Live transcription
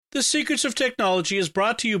The Secrets of Technology is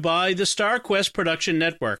brought to you by the StarQuest Production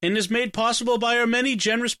Network and is made possible by our many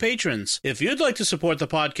generous patrons. If you'd like to support the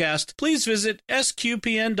podcast, please visit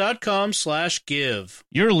sqpn.com/give.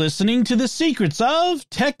 You're listening to The Secrets of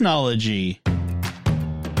Technology.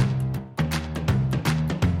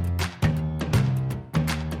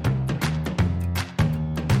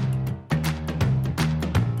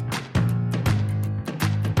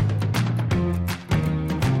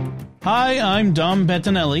 Hi, I'm Dom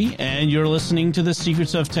Bettinelli, and you're listening to The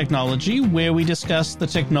Secrets of Technology, where we discuss the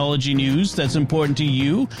technology news that's important to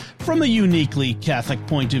you from a uniquely Catholic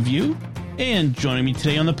point of view. And joining me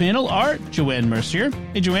today on the panel are Joanne Mercier.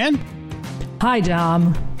 Hey, Joanne. Hi,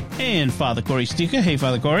 Dom. And Father Corey Stika. Hey,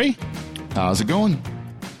 Father Corey. How's it going?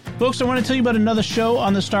 Folks, I want to tell you about another show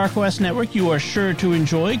on the StarQuest Network you are sure to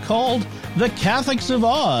enjoy called The Catholics of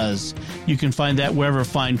Oz. You can find that wherever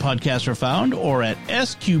fine podcasts are found or at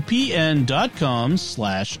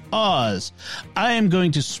sqpn.com/Oz. I am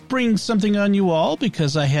going to spring something on you all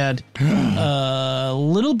because I had a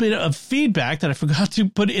little bit of feedback that I forgot to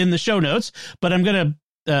put in the show notes, but I'm going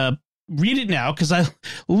to read it now because I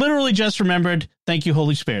literally just remembered. Thank you,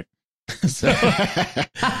 Holy Spirit. So,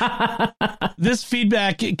 this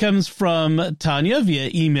feedback comes from Tanya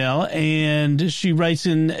via email, and she writes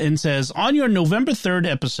in and says, on your November 3rd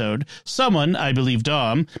episode, someone, I believe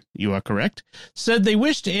Dom, you are correct, said they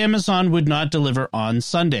wished Amazon would not deliver on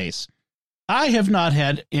Sundays. I have not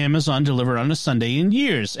had Amazon deliver on a Sunday in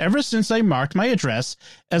years, ever since I marked my address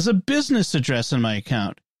as a business address in my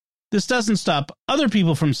account. This doesn't stop other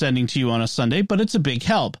people from sending to you on a Sunday, but it's a big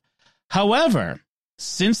help. However,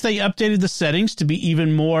 since they updated the settings to be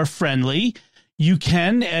even more friendly, you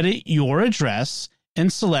can edit your address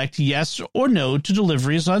and select yes or no to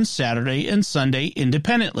deliveries on Saturday and Sunday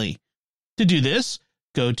independently. To do this,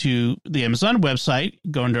 go to the Amazon website,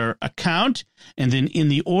 go under Account, and then in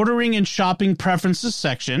the Ordering and Shopping Preferences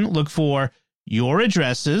section, look for Your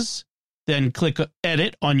Addresses, then click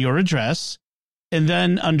Edit on your address, and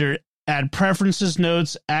then under Add Preferences,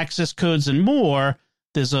 Notes, Access Codes, and More,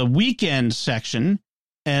 there's a Weekend section.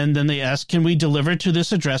 And then they ask, can we deliver to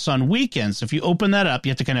this address on weekends? If you open that up,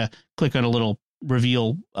 you have to kind of click on a little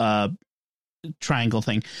reveal triangle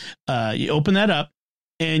thing. You open that up,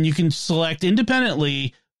 and you can select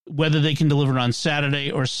independently whether they can deliver on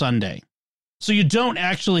Saturday or Sunday. So you don't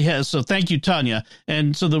actually have, so thank you, Tanya.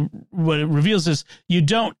 And so what it reveals is you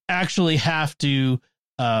don't actually have to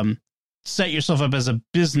set yourself up as a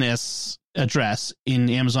business address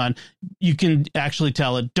in Amazon. You can actually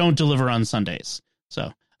tell it, don't deliver on Sundays.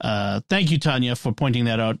 So thank you, Tanya, for pointing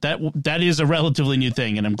that out. That is a relatively new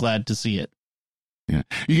thing, and I'm glad to see it. Yeah,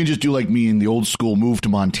 you can just do like me in the old school, move to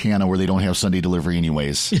Montana where they don't have Sunday delivery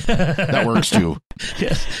anyways. That works too.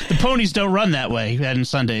 Yes, the ponies don't run that way on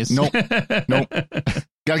Sundays. Nope. Got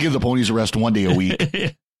to give the ponies a rest one day a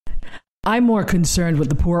week. I'm more concerned with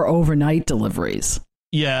the poor overnight deliveries.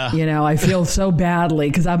 Yeah. You know, I feel so badly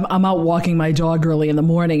because I'm out walking my dog early in the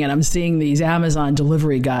morning and I'm seeing these Amazon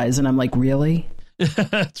delivery guys and I'm like, really?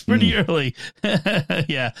 It's pretty early.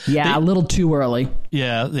 Yeah. Yeah, a little too early.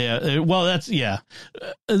 Yeah. Well, that's, yeah.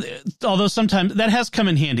 Although sometimes that has come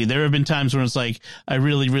in handy. There have been times when it's like, I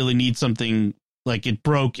really, really need something, like it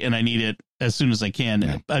broke and I need it as soon as I can.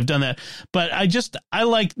 Yeah. I've done that. But I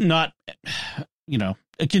like not,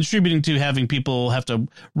 contributing to having people have to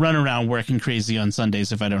run around working crazy on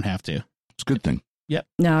Sundays if I don't have to. It's a good thing. Yep.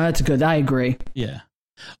 No, that's good. I agree. Yeah.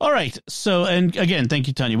 All right. So, and again, thank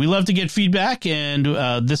you, Tanya. We love to get feedback, and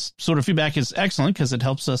this sort of feedback is excellent because it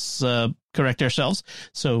helps us correct ourselves.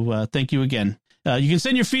 So thank you again. You can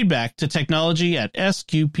send your feedback to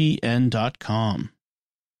technology@sqpn.com.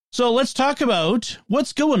 So let's talk about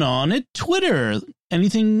what's going on at Twitter.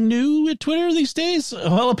 Anything new at Twitter these days?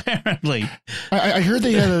 Well, apparently. I heard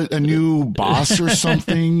they had a new boss or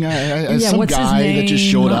something. Some what's his guy name? that just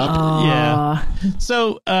showed up. Yeah.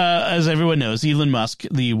 So, as everyone knows, Elon Musk,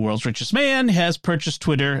 the world's richest man, has purchased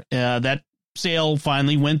Twitter. That sale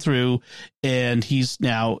finally went through, and he's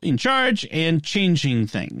now in charge and changing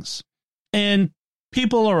things. And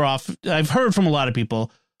people are off. I've heard from a lot of people,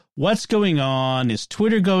 what's going on? Is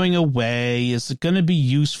Twitter going away? Is it going to be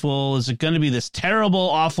useful? Is it going to be this terrible,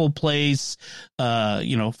 awful place?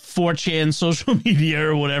 4chan social media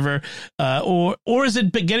or whatever, or is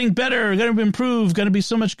it getting better? Going to improve? Going to be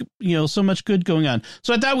so much good going on.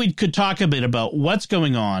 So I thought we could talk a bit about what's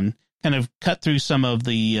going on, kind of cut through some of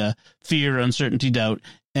the fear, uncertainty, doubt,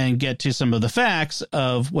 and get to some of the facts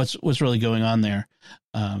of what's really going on there.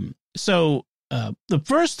 The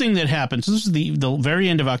first thing that happened, so this is the very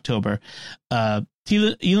end of October,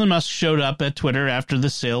 Elon Musk showed up at Twitter after the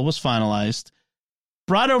sale was finalized,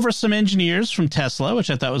 brought over some engineers from Tesla, which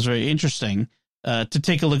I thought was very interesting, to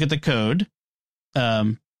take a look at the code.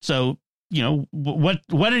 So,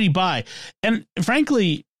 what did he buy? And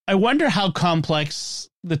frankly, I wonder how complex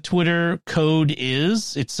the Twitter code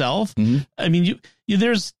is itself. Mm-hmm. I mean,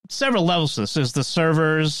 there's several levels to this. There's the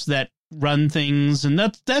servers that run things, and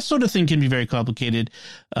that sort of thing can be very complicated.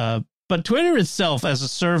 But Twitter itself as a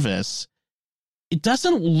service, it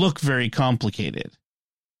doesn't look very complicated.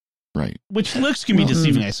 Right. Which looks can be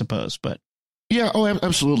deceiving, I suppose. But yeah,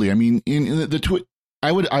 absolutely. I mean, in the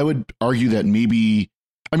I would argue that maybe,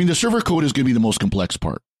 I mean, the server code is going to be the most complex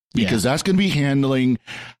part, because that's going to be handling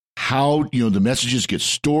how, the messages get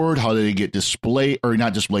stored, how they get displayed, or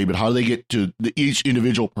not displayed, but how do they get to each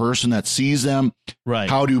individual person that sees them? Right.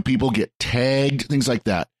 How do people get tagged? Things like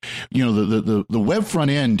that. The web front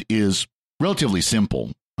end is relatively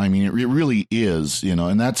simple. I mean, it really is,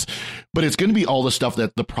 but it's going to be all the stuff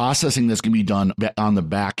that the processing that's going to be done on the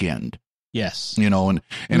back end. Yes. And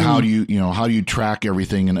how do you track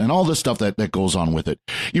everything and all the stuff that goes on with it.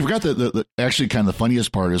 You forgot the actually kind of the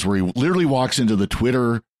funniest part is where he literally walks into the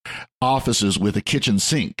Twitter offices with a kitchen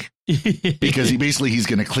sink because he's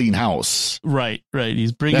going to clean house. Right.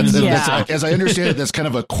 He's bringing that's, as I understand it, that's kind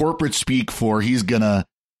of a corporate speak for he's going to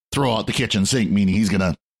throw out the kitchen sink, meaning he's going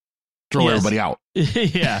to throw everybody out.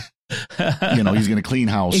 Yeah. He's going to clean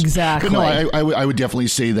house. Exactly. But no, I would definitely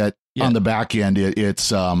say that on the back end,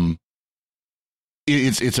 it's a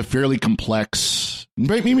fairly complex,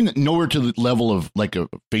 maybe nowhere to the level of like a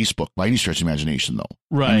Facebook by any stretch of imagination, though.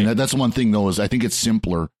 Right. I mean, that's the one thing, though, is I think it's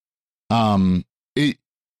simpler. I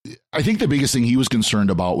think the biggest thing he was concerned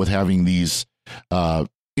about with having these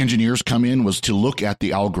engineers come in was to look at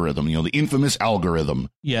the algorithm, the infamous algorithm.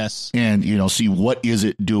 Yes. And, see what is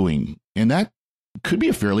it doing. And that could be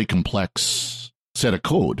a fairly complex set of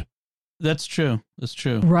code. That's true.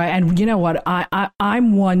 Right. And you know what?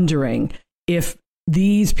 I'm wondering if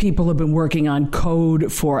these people have been working on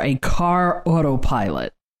code for a car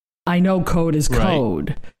autopilot. I know code is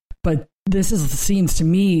code, but this seems to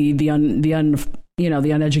me the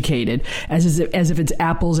uneducated as if it's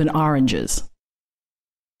apples and oranges.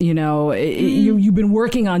 You've been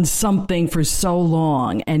working on something for so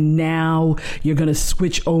long, and now you're going to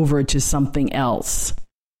switch over to something else.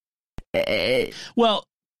 Well,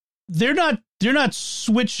 they're not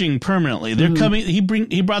switching permanently. They're coming.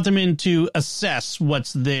 He brought them in to assess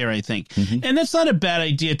what's there, I think, and that's not a bad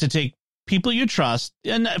idea to take people you trust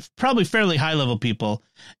and probably fairly high level people,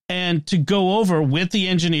 and to go over with the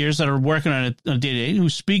engineers that are working on it on a day to day who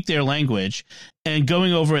speak their language and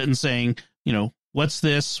going over it and saying, what's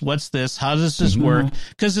this? How does this work?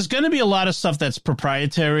 Because there's going to be a lot of stuff that's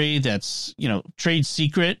proprietary, that's, trade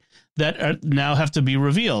secret, that now have to be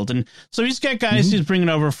revealed. And so he's got guys he's bringing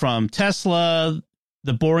over from Tesla,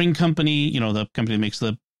 the Boring Company, the company that makes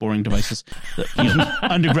the boring devices,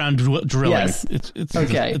 underground drilling. Yes. It's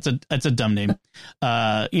okay. It's a dumb name,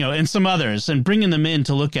 and some others, and bringing them in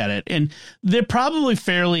to look at it. And they're probably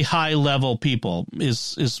fairly high level people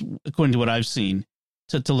is according to what I've seen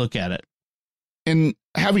to look at it. And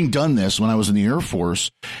having done this when I was in the Air Force,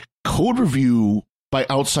 code review by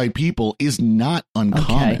outside people is not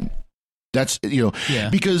uncommon. Okay. That's,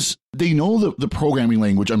 because they know the programming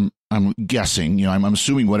language. I'm guessing, I'm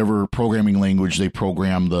assuming whatever programming language they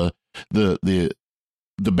program the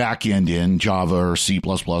back end in, Java or C++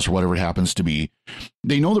 or whatever it happens to be.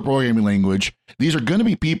 They know the programming language. These are going to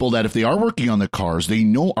be people that if they are working on the cars, they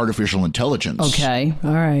know artificial intelligence. Okay.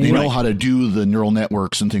 All right. They know how to do the neural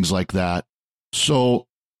networks and things like that. So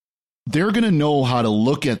they're going to know how to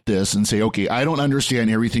look at this and say, okay, I don't understand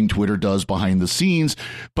everything Twitter does behind the scenes,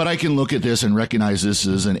 but I can look at this and recognize this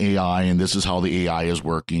is an AI and this is how the AI is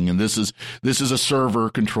working. And this is a server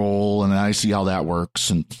control. And I see how that works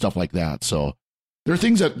and stuff like that. So there are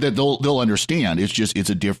things that they'll understand. It's just,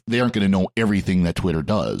 they aren't going to know everything that Twitter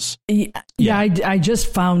does. Yeah. I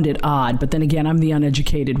just found it odd, but then again, I'm the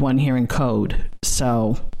uneducated one here in code.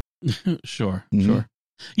 So sure.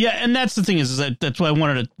 Yeah, and that's the thing is that's why I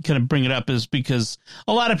wanted to kind of bring it up, is because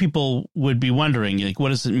a lot of people would be wondering, like, what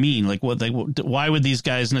does it mean? Like, why would these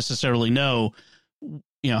guys necessarily know,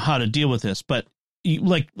 how to deal with this? But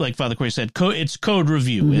like Father Corey said, it's code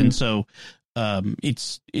review, and so they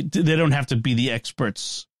don't have to be the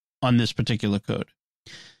experts on this particular code.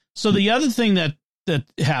 So the other thing that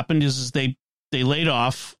happened is they laid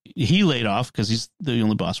off. He laid off because he's the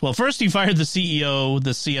only boss. Well, first he fired the CEO, the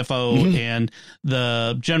CFO, and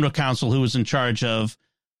the general counsel who was in charge of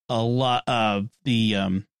a lot of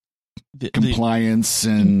the compliance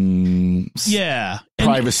and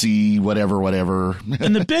privacy, whatever.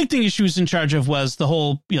 And the big thing she was in charge of was the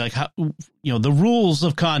whole, the rules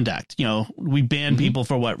of conduct. We ban people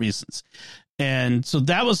for what reasons. And so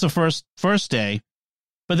that was the first day.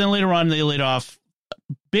 But then later on, they laid off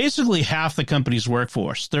basically half the company's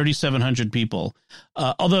workforce, 3,700 people.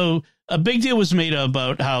 Although a big deal was made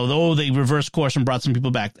about how, they reversed course and brought some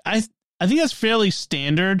people back. I think that's fairly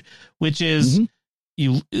standard, which is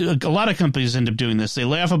a lot of companies end up doing this. They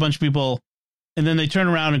lay off a bunch of people and then they turn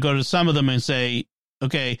around and go to some of them and say,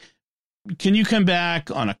 okay, can you come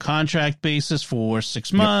back on a contract basis for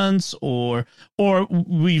 6 months or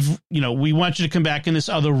we want you to come back in this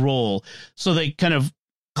other role. So they kind of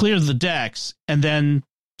clear the decks and then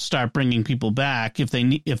start bringing people back if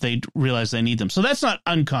they realize they need them. So that's not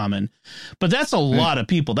uncommon, but that's a lot of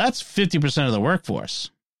people. That's 50% of the workforce.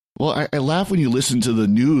 Well, I laugh when you listen to the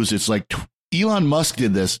news. It's like Elon Musk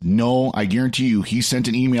did this. No, I guarantee you, he sent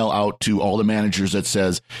an email out to all the managers that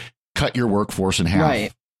says, cut your workforce in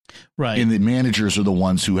half. Right. And the managers are the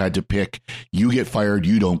ones who had to pick, you get fired,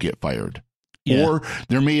 you don't get fired. Yeah. Or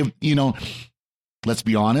there may have, let's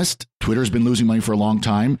be honest, Twitter's been losing money for a long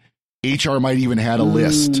time. HR might even had a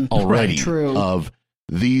list already of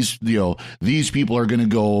these people are going to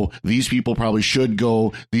go. These people probably should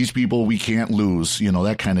go. These people we can't lose,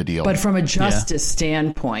 that kind of deal. But from a justice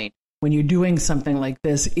standpoint, when you're doing something like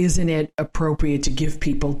this, isn't it appropriate to give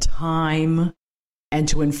people time and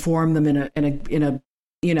to inform them in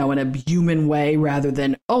a human way rather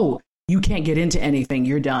than, you can't get into anything,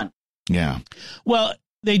 you're done. Yeah. Well,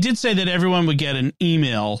 they did say that everyone would get an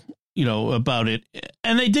email, about it,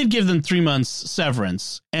 and they did give them 3 months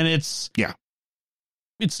severance, and it's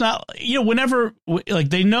not, whenever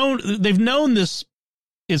they've known this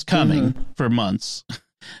is coming for months.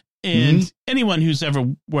 And anyone who's ever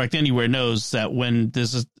worked anywhere knows that when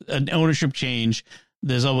there's an ownership change,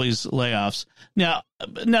 there's always layoffs. Now,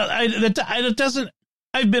 it doesn't.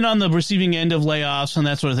 I've been on the receiving end of layoffs and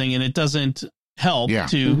that sort of thing, and it doesn't help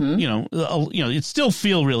to it still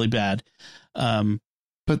feel really bad.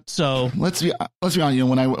 But so let's be honest.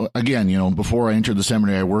 When before I entered the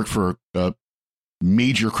seminary, I worked for a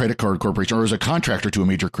major credit card corporation, or as a contractor to a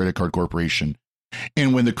major credit card corporation.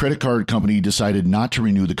 And when the credit card company decided not to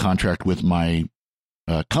renew the contract with my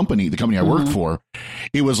company, the company I worked for,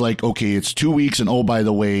 it was like, okay, it's 2 weeks. And oh, by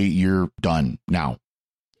the way, you're done now.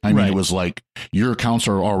 I mean, it was like your accounts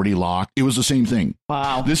are already locked. It was the same thing.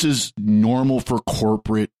 Wow. This is normal for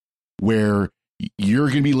corporate where you're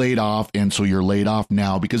going to be laid off. And so you're laid off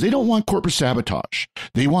now because they don't want corporate sabotage.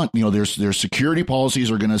 They want, their security policies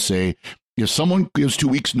are going to say, if someone gives 2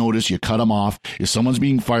 weeks notice, you cut them off. If someone's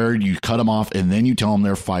being fired, you cut them off and then you tell them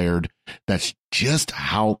they're fired. That's just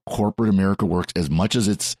how corporate America works. As much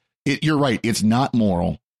as you're right. It's not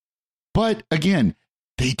moral. But again,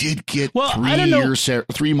 they did get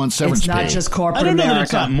 3 months severance It's not pay. just corporate I don't know America. that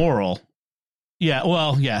it's not moral. Yeah,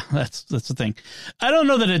 well, yeah, that's the thing. I don't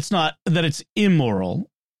know that it's immoral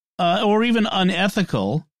or even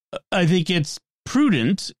unethical. I think it's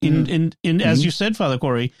prudent in as you said, Father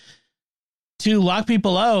Corey, to lock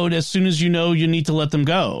people out as soon as you need to let them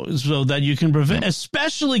go so that you can prevent,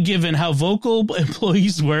 especially given how vocal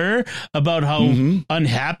employees were about how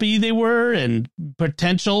unhappy they were and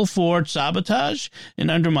potential for sabotage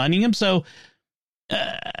and undermining them. So,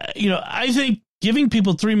 I think giving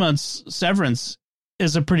people 3 months severance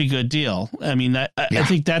is a pretty good deal. I mean, I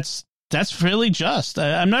think that's fairly just.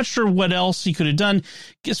 I'm not sure what else he could have done,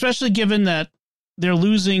 especially given that they're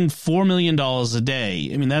losing $4 million a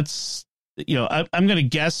day. I mean, that's, I'm going to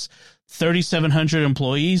guess 3,700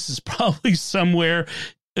 employees is probably somewhere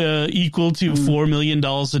equal to $4 million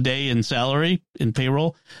a day in salary, in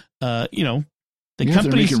payroll. The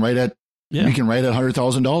company can write at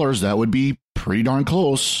 $100,000. That would be pretty darn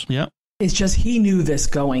close. Yeah. It's just he knew this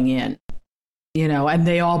going in, and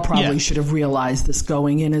they all probably should have realized this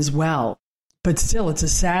going in as well. But still, it's a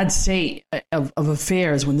sad state of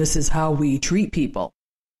affairs when this is how we treat people.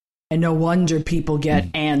 And no wonder people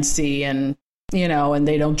get antsy and, and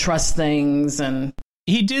they don't trust things. And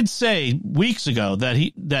he did say weeks ago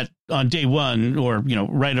that on day one or,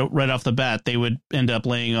 right off the bat, they would end up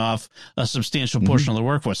laying off a substantial portion of the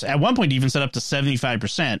workforce. At one point, he even set up to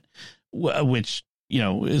 75%, which,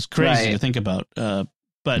 is crazy to think about. And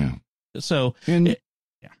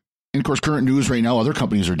of course, current news right now, other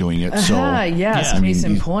companies are doing it. So case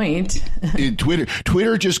in point.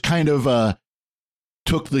 Twitter just kind of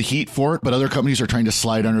took the heat for it, but other companies are trying to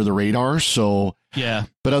slide under the radar. So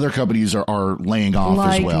but other companies are laying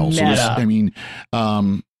off as well. Meta.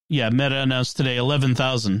 So Meta announced today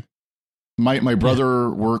 11,000. My brother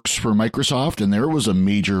works for Microsoft, and there was a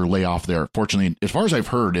major layoff there. Fortunately, as far as I've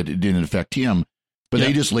heard, it didn't affect him. but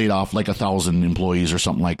they just laid off like 1,000 employees or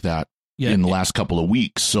something like that in the last couple of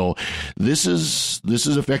weeks. So this is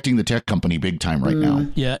affecting the tech company big time right now.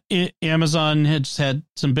 Yeah, Amazon has had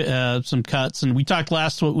some cuts, and we talked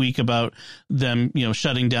last week about them,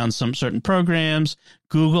 shutting down some certain programs.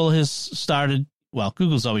 Google has started. Well,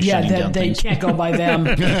 Google's always shutting down they things. Can't go by them.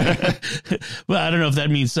 Well, I don't know if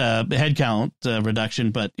that means headcount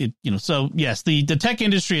reduction, but so yes, the tech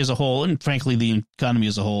industry as a whole, and frankly, the economy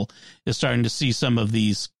as a whole, is starting to see some of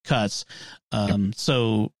these cuts.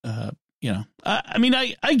 So, I mean,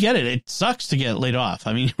 I get it. It sucks to get laid off.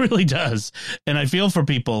 I mean, it really does. And I feel for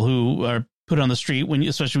people who are put on the street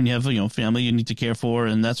especially when you have, family you need to care for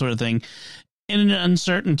and that sort of thing in an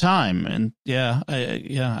uncertain time. And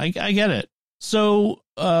I get it. So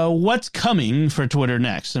what's coming for Twitter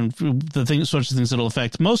next, and sorts of things that'll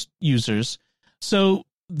affect most users? So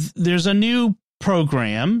there's a new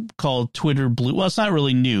program called Twitter Blue. Well, it's not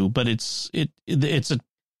really new, but it's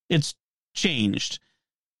changed.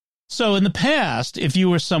 So in the past, if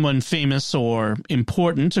you were someone famous or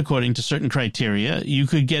important, according to certain criteria, you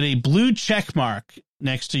could get a blue check mark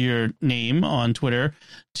next to your name on Twitter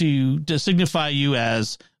to signify you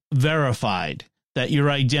as verified, that your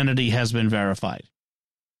identity has been verified.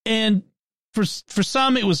 And for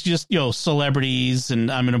some, it was just, celebrities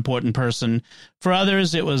and I'm an important person. For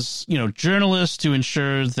others, it was, journalists to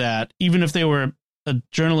ensure that even if they were a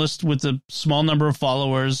journalist with a small number of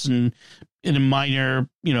followers and in a minor,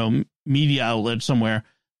 media outlet somewhere,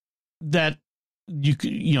 that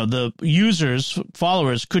the users,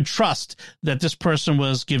 followers could trust that this person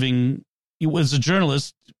was a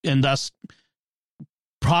journalist and thus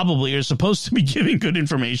probably are supposed to be giving good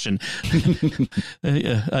information.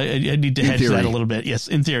 I need to hedge that a little bit. Yes,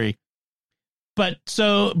 in theory. But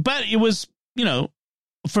it was,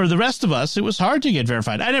 for the rest of us, it was hard to get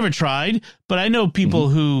verified. I never tried, but I know people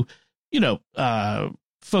who,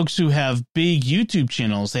 folks who have big YouTube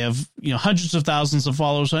channels. They have, hundreds of thousands of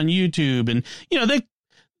followers on YouTube, and,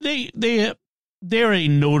 they're a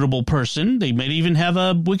notable person. They might even have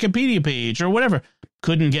a Wikipedia page or whatever.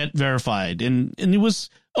 Couldn't get verified, and it was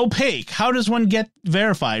opaque. How does one get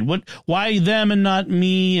verified? Why them and not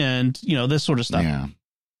me? And this sort of stuff. Yeah.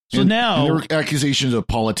 So now there were accusations of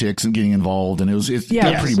politics and getting involved, and it's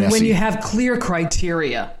pretty messy. When you have clear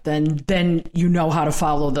criteria, then you know how to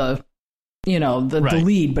follow the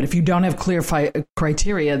lead. But if you don't have clear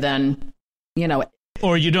criteria, then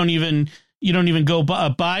or you don't even go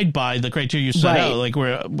abide by the criteria you set out. Like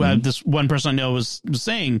where this one person I know was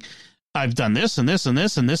saying, I've done this and this and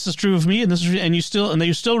this, and this is true of me, and this is, and you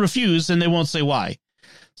still refuse, and they won't say why.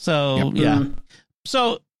 So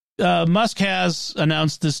So Musk has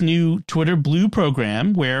announced this new Twitter Blue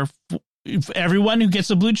program where everyone who gets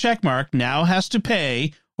a blue check mark now has to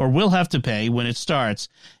pay, or will have to pay when it starts,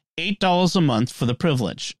 $8 a month for the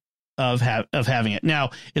privilege of having it. Now,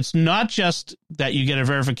 it's not just that you get a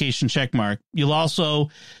verification check mark. You'll also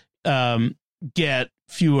get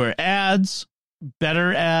fewer ads,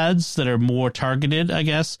 better ads that are more targeted, I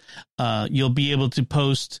guess. You'll be able to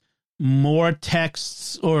post more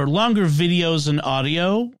texts or longer videos and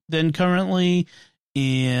audio than currently,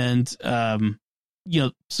 and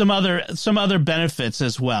some other benefits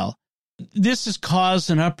as well. This has caused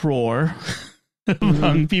an uproar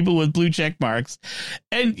among people with blue check marks,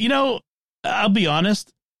 and I'll be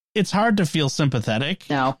honest, it's hard to feel sympathetic.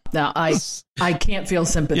 No, I can't feel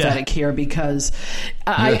sympathetic here because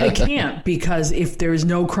I can't, because if there's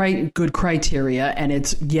no good criteria and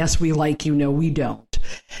it's yes, we like you, no, we don't,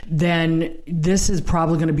 then this is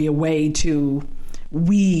probably going to be a way to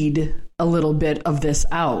weed a little bit of this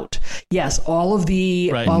out. Yes, all of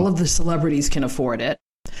the celebrities can afford it.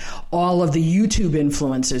 All of the YouTube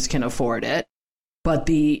influencers can afford it. But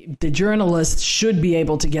the journalists should be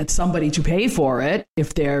able to get somebody to pay for it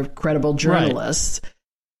if they're credible journalists. Right.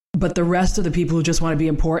 But the rest of the people who just want to be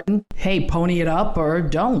important, hey, pony it up or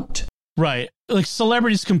don't. Right. Like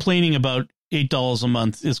celebrities complaining about $8 a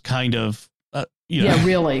month is kind of,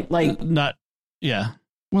 really, like not, yeah.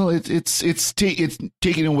 Well, it's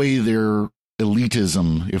taking away their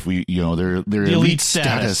elitism, if we, their the elite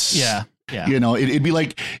status. Yeah. Yeah. It'd be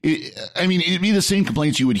like, it'd be the same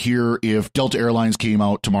complaints you would hear if Delta Airlines came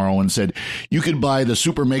out tomorrow and said, you could buy the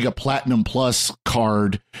Super Mega Platinum Plus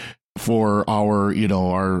card for our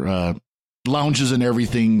lounges and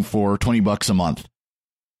everything for $20 a month.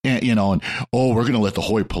 And, we're going to let the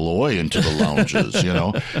hoi polloi into the lounges,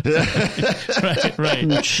 Right.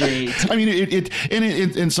 Jeez. I mean,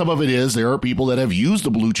 and some of it is, there are people that have used the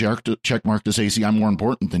blue check mark to say, see, I'm more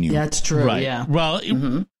important than you. That's true. Right. Yeah. Well,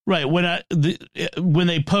 Right. When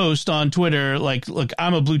they post on Twitter, like, look,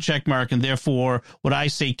 I'm a blue check mark and therefore what I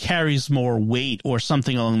say carries more weight or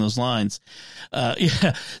something along those lines.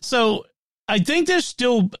 Yeah. So I think there's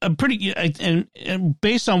still a pretty, and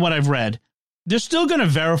based on what I've read, they're still going to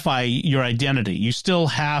verify your identity. You still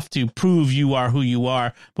have to prove you are who you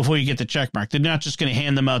are before you get the check mark. They're not just going to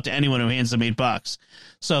hand them out to anyone who hands them $8.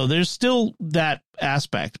 So there's still that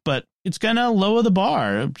aspect, but it's going to lower the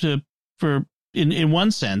bar in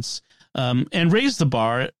one sense, and raise the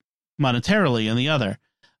bar monetarily in the other.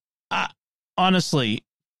 Honestly,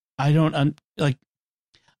 I don't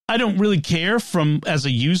really care as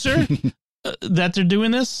a user that they're doing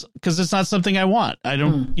this, because it's not something I want. I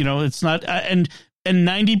don't, it's not, and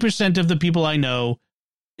 90% of the people I know,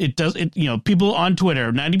 people on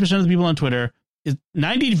Twitter, 90% of the people on Twitter,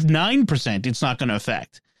 99% it's not going to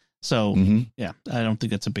affect. So yeah, I don't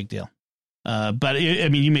think that's a big deal. But I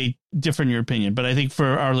mean, you may differ in your opinion, but I think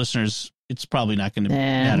for our listeners, it's probably not going to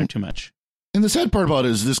matter too much. And the sad part about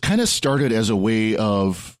it is this kind of started as a way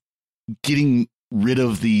of getting rid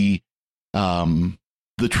of the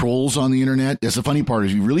trolls on the internet. That's the funny part.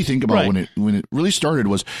 Is you really think about when it really started,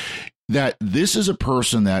 was that this is a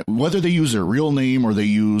person that, whether they use their real name or they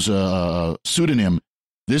use a pseudonym,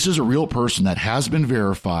 this is a real person that has been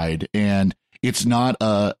verified, and it's not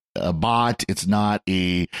a bot. It's not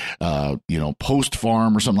a, post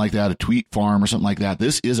farm or something like that, a tweet farm or something like that.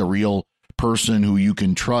 This is a real person who you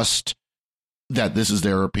can trust that this is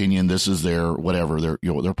their opinion. This is their whatever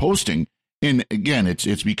they're posting. And again,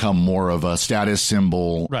 it's become more of a status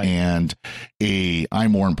symbol and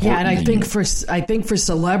I'm more important. Yeah. And I think for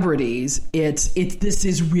celebrities, this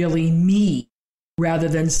is really me, rather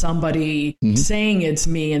than somebody saying it's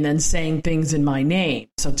me and then saying things in my name.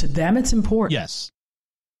 So to them, it's important. Yes.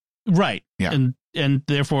 Right. Yeah. And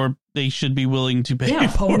therefore they should be willing to pay.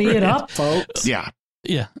 Yeah. Pony it up, folks. Yeah.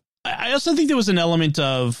 Yeah. I also think there was an element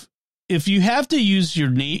of, if you have to use your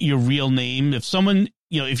real name, if someone,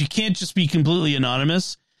 if you can't just be completely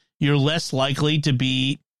anonymous, you're less likely to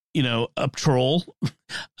be, a troll.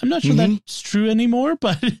 I'm not sure that's true anymore,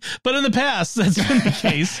 but in the past, that's been the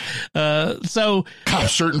case. So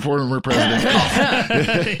certain former president.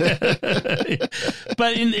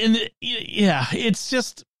 But it's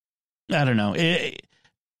just, I don't know.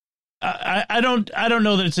 I don't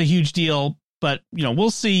know that it's a huge deal, but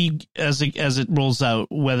we'll see as it rolls out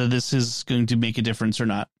whether this is going to make a difference or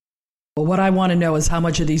not. Well, what I want to know is how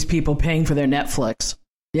much are these people paying for their Netflix?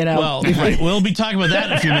 Well, right. We'll be talking about that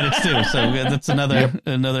in a few minutes too. So that's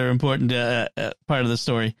another important part of the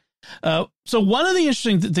story. So one of the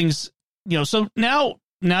interesting things, so now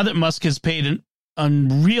that Musk has paid an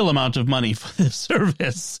unreal amount of money for this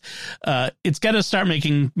service, it's got to start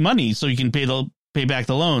making money so you can pay back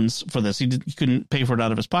the loans for this. He couldn't pay for it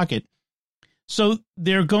out of his pocket. So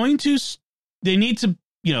they need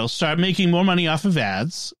to, start making more money off of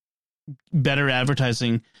ads, better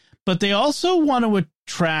advertising, but they also want to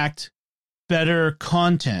attract better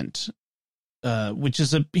content, which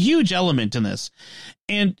is a huge element in this.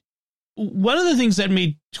 And one of the things that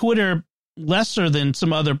made Twitter lesser than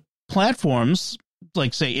some other platforms,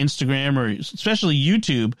 like say Instagram or especially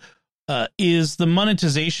YouTube, is the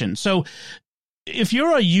monetization. So if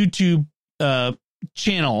you're a YouTube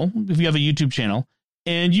channel, if you have a YouTube channel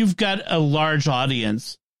and you've got a large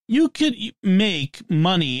audience, you could make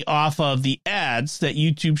money off of the ads that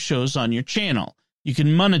YouTube shows on your channel. You can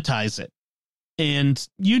monetize it. And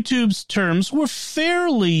YouTube's terms were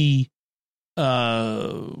fairly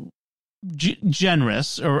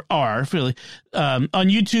generous, or are fairly. On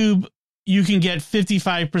YouTube, you can get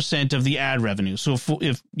 55% of the ad revenue. So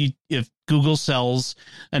if Google sells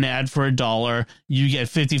an ad for $1, you get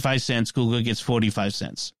 55 cents. Google gets 45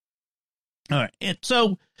 cents. All right.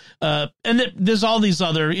 So, and there's all these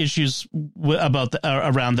other issues about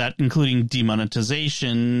around that, including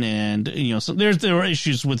demonetization, and so there are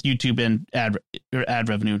issues with YouTube and ad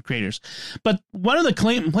revenue and creators. But one of the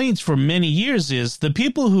complaints for many years is the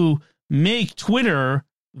people who make Twitter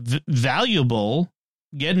valuable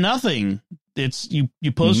get nothing. It's you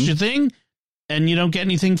post your thing and you don't get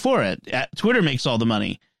anything for it. Twitter makes all the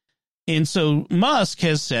money. And so Musk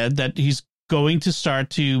has said that he's going to start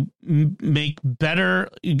to make better.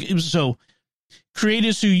 So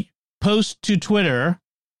creators who post to Twitter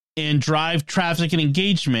and drive traffic and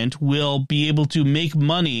engagement will be able to make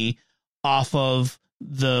money off of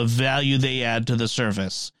the value they add to the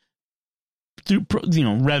service through,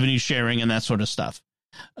 revenue sharing and that sort of stuff.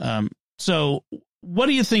 So what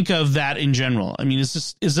do you think of that in general? I mean,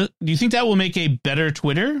 do you think that will make a better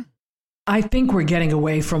Twitter? I think we're getting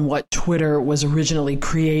away from what Twitter was originally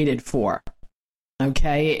created for.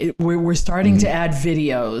 Okay, we're starting to add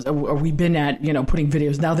videos, or we've been at, putting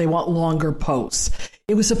videos. Now they want longer posts.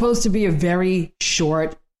 It was supposed to be a very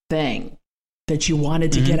short thing that you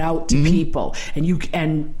wanted to get out to people.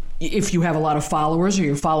 And if you have a lot of followers or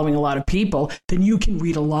you're following a lot of people, then you can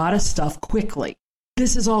read a lot of stuff quickly.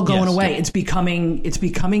 This is all going away. It's becoming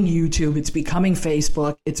YouTube. It's becoming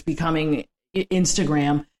Facebook. It's becoming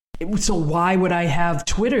Instagram. So why would I have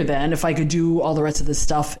Twitter then if I could do all the rest of this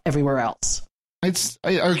stuff everywhere else?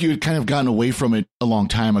 I argue it kind of gotten away from it a long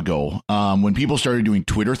time ago. When people started doing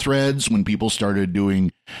Twitter threads, when people started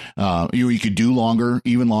doing, you could do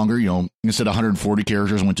even longer, instead of 140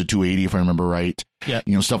 characters, went to 280, if I remember right. Yeah.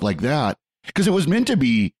 Stuff like that. Because it was meant to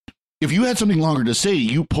be, if you had something longer to say,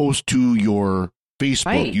 you post to your Facebook,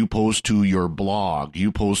 right. You post to your blog,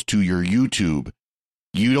 you post to your YouTube.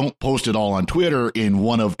 You don't post it all on Twitter in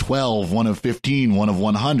one of 12, one of 15, one of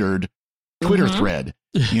 100 Twitter thread,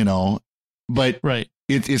 But right.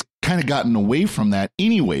 It's kind of gotten away from that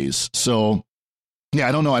anyways. So, yeah,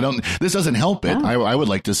 I don't know. This doesn't help it. Oh. I would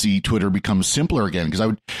like to see Twitter become simpler again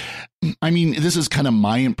because this is kind of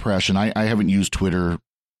my impression. I haven't used Twitter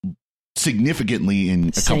significantly in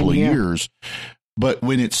a couple of years. But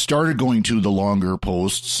when it started going to the longer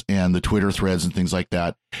posts and the Twitter threads and things like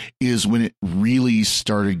that is when it really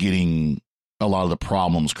started getting a lot of the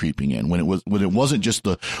problems creeping in. When it wasn't just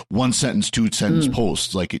the 1 sentence, 2 sentence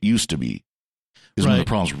posts like it used to be. Is when the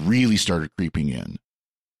problems really started creeping in.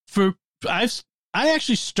 I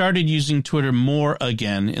actually started using Twitter more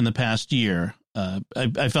again in the past year.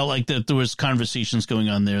 I felt like that there was conversations going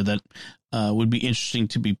on there that would be interesting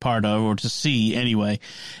to be part of or to see anyway.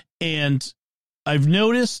 And I've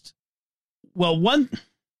noticed, there's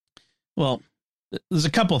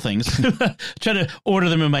a couple things. Try to order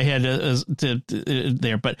them in my head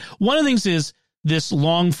there. But one of the things is this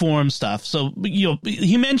long form stuff. So,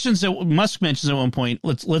 Musk mentions at one point,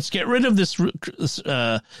 let's get rid of this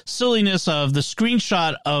silliness of the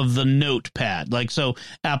screenshot of the notepad. Like, so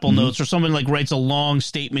Apple Notes or someone like writes a long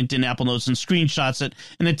statement in Apple Notes and screenshots it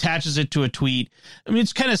and attaches it to a tweet. I mean,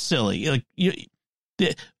 it's kind of silly. Like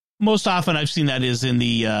most often I've seen that is in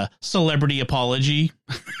the celebrity apology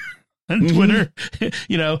on Twitter,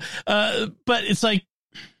 but it's like,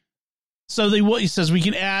 so he says we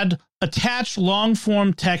can attach long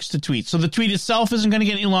form text to tweets. So the tweet itself isn't going to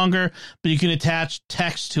get any longer, but you can attach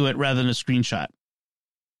text to it rather than a screenshot.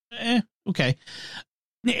 Okay.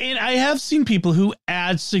 And I have seen people who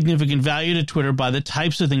add significant value to Twitter by the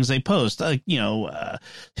types of things they post, like,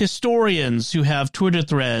 historians who have Twitter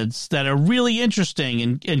threads that are really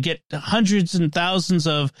interesting and get hundreds and thousands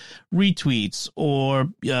of retweets. Or,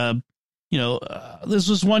 this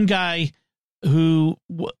was one guy who,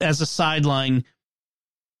 as a sideline,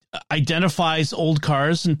 identifies old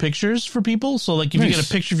cars and pictures for people. So, like, if you get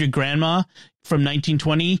a picture of your grandma from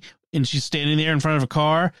 1920 and she's standing there in front of a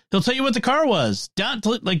car, he'll tell you what the car was, down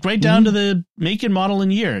to, right down to the make and model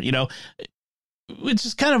and year. Which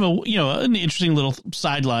is kind of an interesting little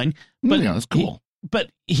sideline. But yeah, that's cool.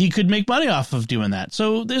 But he could make money off of doing that.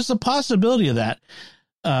 So there's a possibility of that.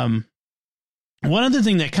 One other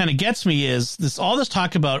thing that kind of gets me is all this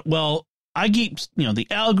talk about, I keep, the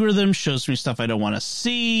algorithm shows me stuff I don't want to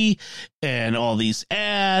see and all these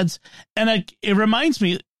ads. And it reminds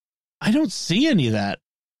me, I don't see any of that.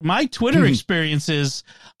 My Twitter experience is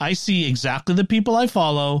I see exactly the people I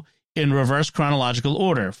follow in reverse chronological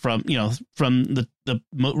order from the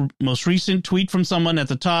most recent tweet from someone at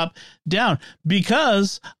the top down,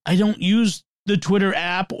 because I don't use the Twitter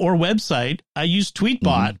app or website. I use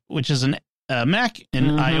Tweetbot, which is an Mac and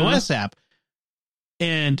iOS app.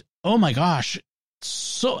 And oh my gosh.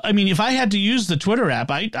 So, I mean, if I had to use the Twitter app,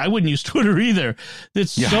 I wouldn't use Twitter either.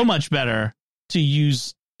 It's so much better to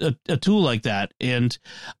use a tool like that. And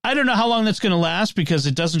I don't know how long that's going to last because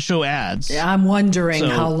it doesn't show ads. Yeah, I'm wondering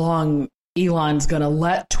how long Elon's going to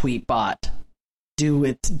let Tweetbot do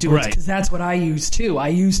it, because that's what I use too. I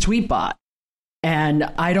use Tweetbot and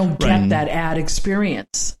I don't get that ad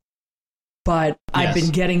experience, but I've been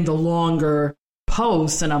getting the longer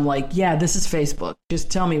posts and I'm like, yeah, this is Facebook. Just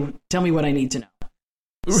tell me what I need to know.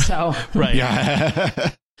 So,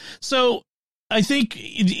 So I think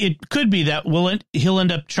it could be that he'll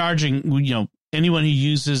end up charging, anyone who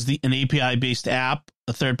uses an API-based app,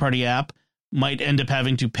 a third-party app, might end up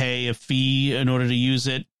having to pay a fee in order to use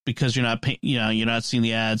it because you're not you're not seeing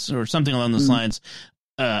the ads or something along those lines.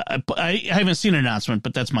 I haven't seen an announcement,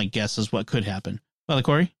 but that's my guess is what could happen. Father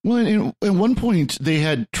Corey? Well, at one point they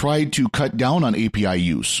had tried to cut down on API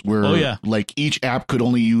use, where like each app could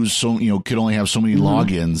only use could only have so many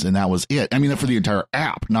logins, and that was it. I mean, for the entire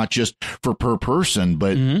app, not just for per person,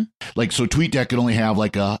 but like so TweetDeck could only have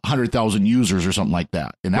like 100,000 users or something like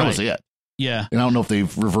that, and that was it. Yeah, and I don't know if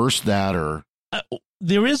they've reversed that or.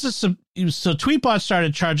 There is so Tweetbot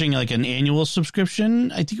started charging like an annual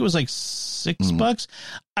subscription. I think it was like $6.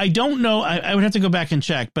 I don't know. I would have to go back and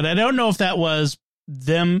check, but I don't know if that was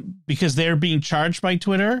them because they're being charged by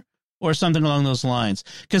Twitter or something along those lines.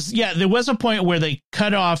 Because there was a point where they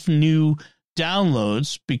cut off new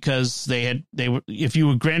downloads because they were, if you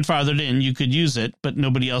were grandfathered in, you could use it, but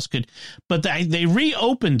nobody else could. But they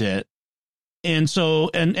reopened it. And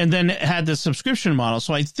so, and then it had the subscription model.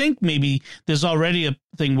 So I think maybe there's already a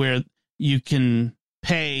thing where you can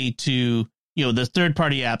pay to, the third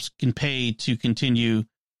party apps can pay to continue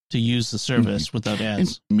to use the service without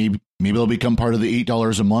ads. And maybe it'll become part of the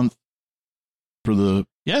 $8 a month for the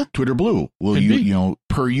Twitter Blue. Will you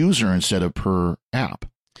per user instead of per app?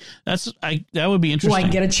 That would be interesting. Well, I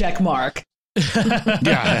get a check mark.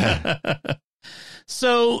 Yeah.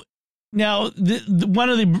 So now, one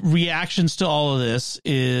of the reactions to all of this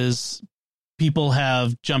is people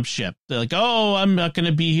have jumped ship. They're like, "Oh, I'm not going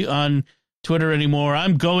to be on Twitter anymore.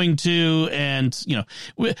 I'm going to," and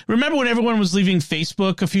remember when everyone was leaving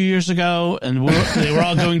Facebook a few years ago, and they were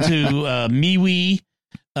all going to MeWe,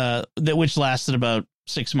 which lasted about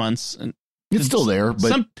 6 months. And it's still there,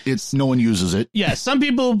 but no one uses it. Yeah, some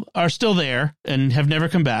people are still there and have never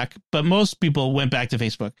come back, but most people went back to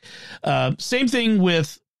Facebook. Same thing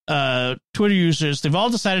with Twitter users. They've all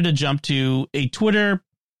decided to jump to a Twitter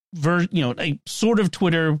a sort of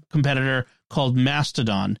Twitter competitor called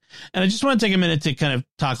Mastodon. And I just want to take a minute to kind of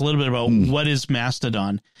talk a little bit about what is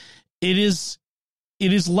Mastodon. It is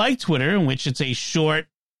like Twitter, in which it's a short,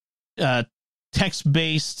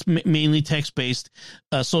 text-based, mainly text-based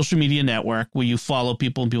social media network where you follow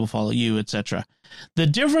people and people follow you, etc. The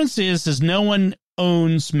difference is no one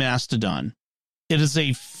owns Mastodon. It is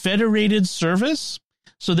a federated service.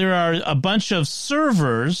 So there are a bunch of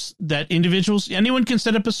servers that anyone can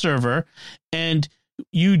set up a server, and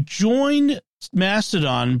you join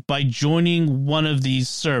Mastodon by joining one of these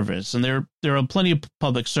servers. And there are plenty of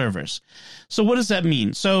public servers. So what does that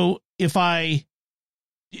mean? So if I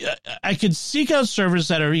could seek out servers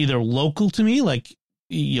that are either local to me, like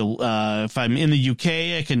if I'm in the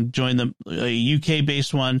UK, I can join a UK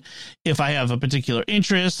based one. If I have a particular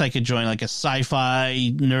interest, I could join like a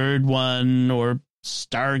sci-fi nerd one or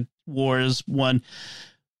Star Wars one.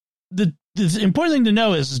 The important thing to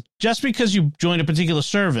know is just because you join a particular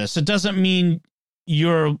service, it doesn't mean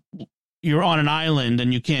you're on an island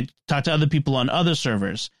and you can't talk to other people on other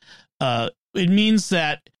servers. It means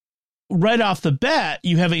that right off the bat,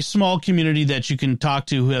 you have a small community that you can talk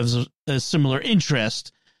to who has a similar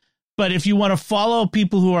interest. But if you want to follow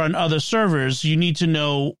people who are on other servers, you need to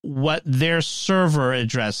know what their server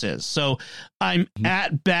address is. So I'm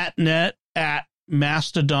at Batnet at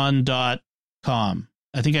mastodon.com.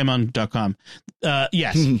 I think I'm on .com.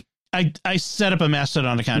 Yes. I set up a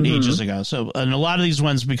Mastodon account ages ago. So, and a lot of these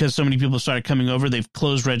ones, because so many people started coming over, they've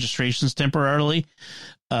closed registrations temporarily.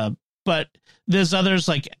 But there's others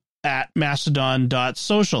like at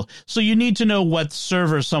mastodon.social. So you need to know what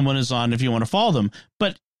server someone is on if you want to follow them.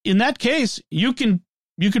 But in that case, you can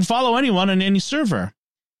follow anyone on any server.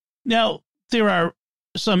 Now, there are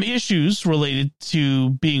some issues related to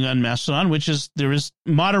being on Mastodon, which is there is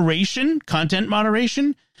moderation. Content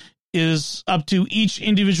moderation is up to each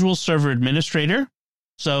individual server administrator.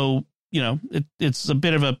 So, it's a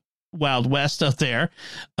bit of a Wild West out there.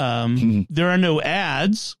 There are no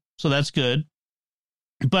ads, so that's good.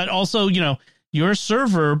 But also, your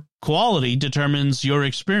server quality determines your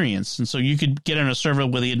experience. And so you could get on a server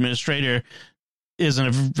where the administrator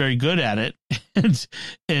isn't very good at it and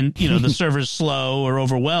the server's slow or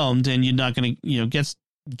overwhelmed and you're not going to,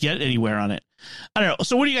 get anywhere on it. I don't know.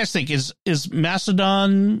 So what do you guys think? Is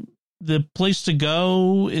Mastodon the place to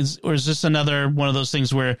go? Or is this another one of those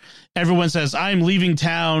things where everyone says, I'm leaving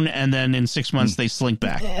town, and then in 6 months they slink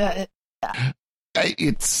back?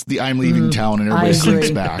 It's the I'm leaving town and everybody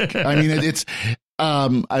slinks back. I mean, it's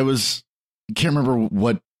can't remember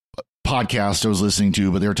what podcast I was listening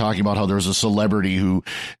to, but they were talking about how there was a celebrity who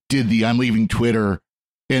did the I'm leaving Twitter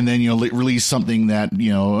and then, release something that,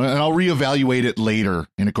 and I'll reevaluate it later.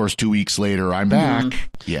 And of course, 2 weeks later, I'm back.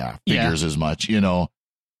 Yeah. Figures as much,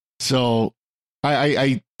 So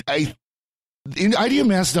the idea of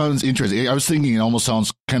Mastodon is interesting. I was thinking it almost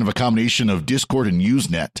sounds kind of a combination of Discord and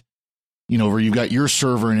Usenet. Where you've got your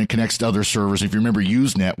server and it connects to other servers. If you remember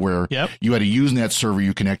Usenet, where you had a Usenet server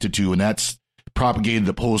you connected to, and that's propagated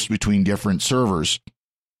the post between different servers,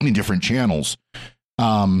 different channels.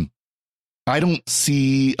 I don't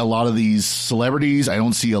see a lot of these celebrities. I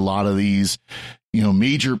don't see a lot of these,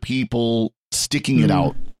 major people sticking it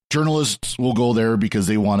out. Journalists will go there because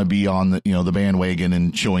they want to be on the bandwagon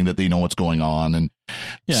and showing that they know what's going on. And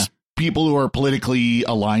people who are politically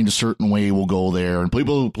aligned a certain way will go there, and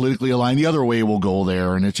people who politically aligned the other way will go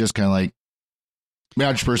there. And it's just kind of like, the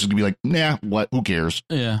average person can be like, nah, what? Who cares?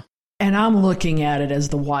 Yeah. And I'm looking at it as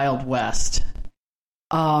the Wild West.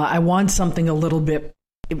 I want something a little bit,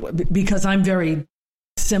 because I'm very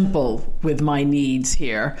simple with my needs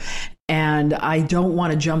here. And I don't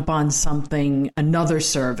want to jump on another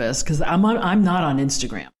service, because I'm not on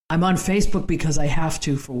Instagram. I'm on Facebook because I have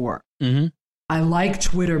to for work. Mm-hmm. I like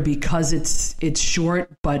Twitter because it's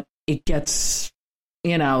short, but it gets,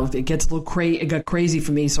 it gets a little it got crazy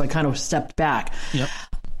for me, so I kind of stepped back. Yep.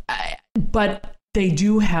 But they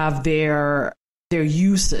do have their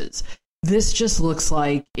uses. This just looks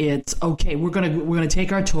like it's okay. We're gonna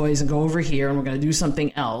take our toys and go over here, and we're gonna do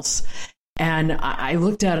something else. And I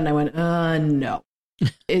looked at it and I went, no.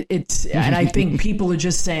 It's and I think people are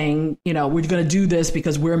just saying, we're gonna do this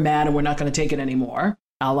because we're mad and we're not gonna take it anymore,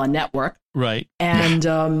 a la network, right? And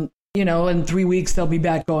in 3 weeks they'll be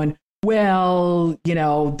back going, well,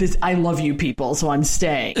 this, I love you people, so I'm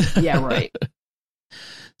staying. Yeah, right.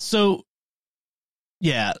 So,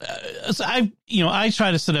 yeah, so I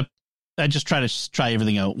try to set up. I just try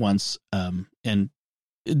everything out once, and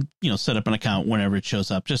set up an account whenever it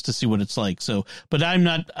shows up just to see what it's like. So, but I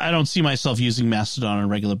don't see myself using Mastodon on a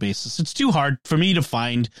regular basis. It's too hard for me to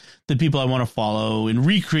find the people I want to follow and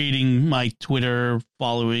recreating my Twitter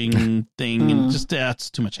following thing, and just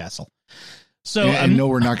that's too much hassle. So no,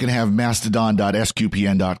 we're not going to have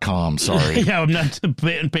mastodon.sqpn.com. Sorry. Yeah, I'm not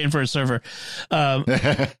paying for a server.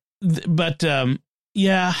 But the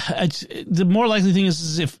more likely thing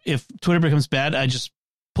is if Twitter becomes bad, I just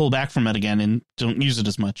pull back from it again and don't use it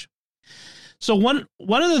as much. So one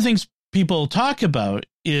of the things people talk about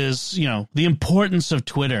is, the importance of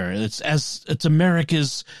Twitter. It's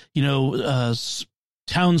America's,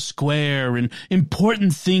 town square, and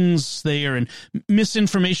important things there, and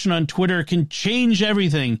misinformation on Twitter can change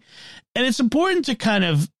everything. And it's important to kind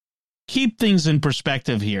of keep things in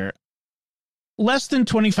perspective here. Less than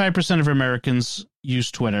 25% of Americans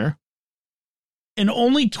use Twitter, and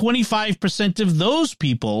only 25% of those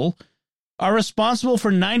people are responsible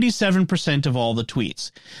for 97% of all the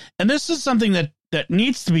tweets. And this is something that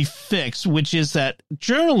needs to be fixed, which is that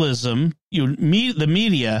journalism, the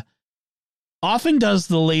media, often does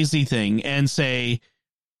the lazy thing and say,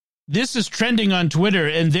 this is trending on Twitter,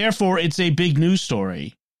 and therefore it's a big news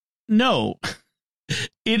story. No,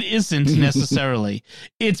 it isn't necessarily.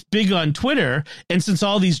 It's big on Twitter, and since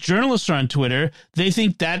all these journalists are on Twitter, they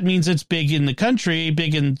think that means it's big in the country,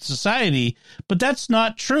 big in society, but that's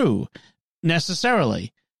not true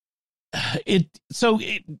necessarily.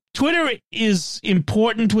 Twitter is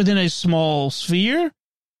important within a small sphere,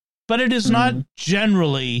 but it is not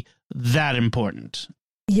generally that important.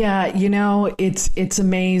 Yeah, it's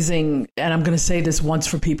amazing, and I'm going to say this once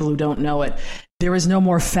for people who don't know it. There is no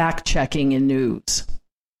more fact-checking in news.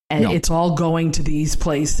 And it's all going to these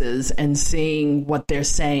places and seeing what they're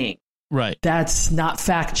saying. Right. That's not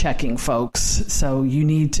fact-checking, folks. So you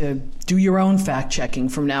need to do your own fact-checking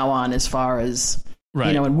from now on, as far as,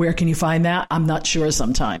 and where can you find that? I'm not sure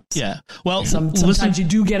sometimes. Yeah. Well, sometimes you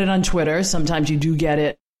do get it on Twitter. Sometimes you do get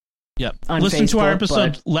it. Yep. Listen to our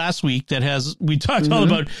episode last week we talked all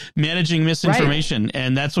about managing misinformation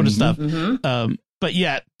and that sort of stuff. Mm-hmm. But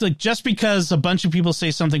yeah, just because a bunch of people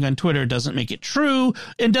say something on Twitter doesn't make it true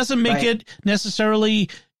and doesn't make it necessarily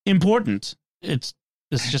important. It's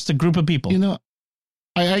just a group of people.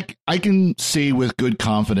 I can say with good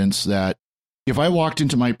confidence that if I walked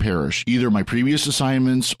into my parish, either my previous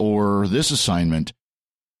assignments or this assignment,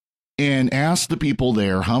 and asked the people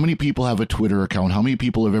there how many people have a Twitter account, how many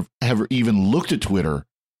people have ever even looked at Twitter,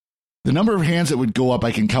 the number of hands that would go up,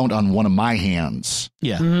 I can count on one of my hands.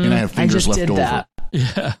 Yeah. And I have fingers left over. That.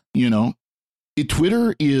 Yeah.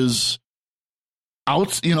 Twitter is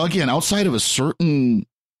outside of a certain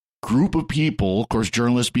group of people, of course,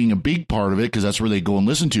 journalists being a big part of it, because that's where they go and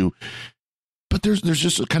listen to. But there's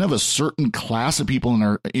just kind of a certain class of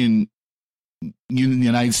people in the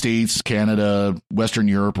United States, Canada, Western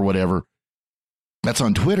Europe, or whatever, that's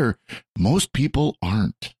on Twitter. Most people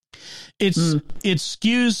aren't. It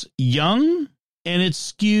skews young, and it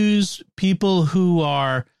skews people who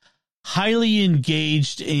are highly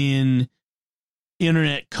engaged in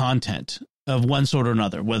internet content of one sort or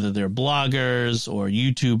another, whether they're bloggers or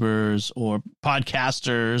YouTubers or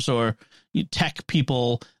podcasters or tech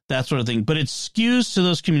people, that sort of thing. But it skews to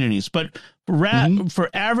those communities. But for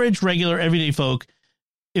average, regular, everyday folk,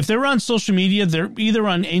 if they're on social media, they're either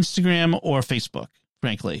on Instagram or Facebook,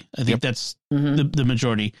 frankly. I think that's the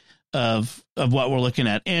majority of what we're looking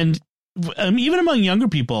at. And even among younger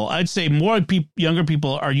people, I'd say more younger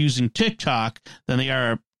people are using TikTok than they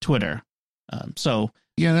are Twitter.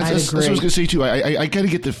 Yeah, that's what I was going to say, too. I kind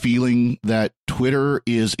of get the feeling that Twitter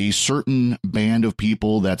is a certain band of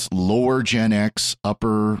people that's lower Gen X,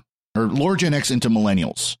 lower Gen X into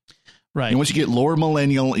millennials. Right. And once you get lower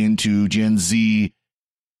millennial into Gen Z,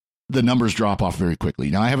 the numbers drop off very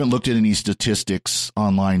quickly. Now, I haven't looked at any statistics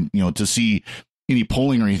online, to see any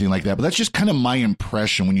polling or anything like that, but that's just kind of my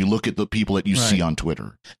impression when you look at the people that you see on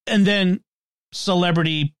Twitter. And then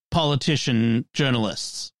celebrity, politician,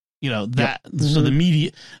 journalists, so the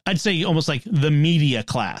media, I'd say almost like the media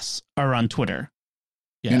class are on Twitter.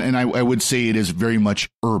 Yeah. And I would say it is very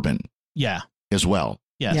much urban. Yeah. As well.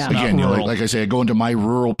 Yes. Yeah. Again, like I say, I go into my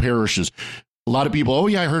rural parishes. A lot of people,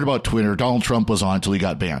 I heard about Twitter. Donald Trump was on until he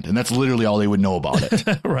got banned. And that's literally all they would know about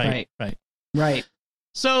it. Right.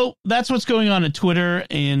 So that's what's going on at Twitter,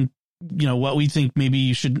 and, what we think maybe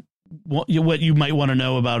you should, what you might want to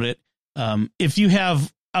know about it. If you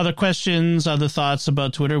have other questions, other thoughts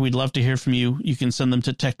about Twitter, we'd love to hear from you. You can send them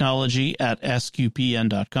to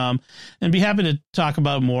technology@sqpn.com and be happy to talk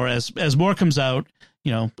about more as more comes out,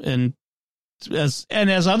 and as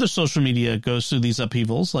other social media goes through these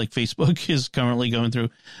upheavals, like Facebook is currently going through.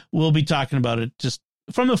 We'll be talking about it just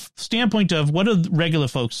from the standpoint of what do regular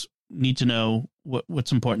folks need to know,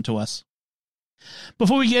 what's important to us.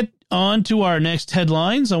 Before we get on to our next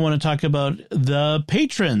headlines, I want to talk about the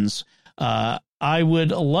patrons. I would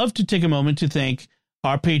love to take a moment to thank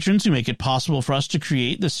our patrons who make it possible for us to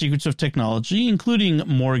create the secrets of technology, including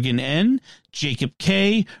Morgan N., Jacob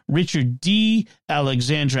K., Richard D.,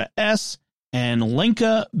 Alexandra S., and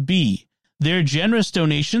Lenka B. Their generous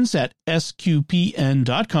donations at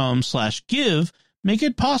sqpn.com/give make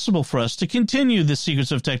it possible for us to continue the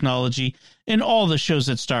secrets of technology in all the shows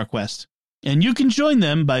at StarQuest. And you can join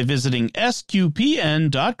them by visiting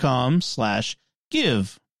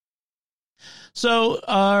sqpn.com/give. So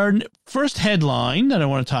our first headline that I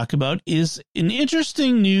want to talk about is an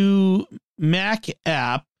interesting new Mac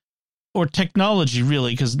app, or technology,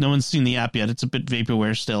 really, because no one's seen the app yet. It's a bit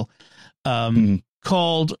vaporware still,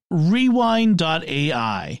 called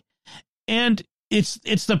Rewind.ai. And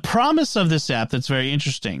it's the promise of this app that's very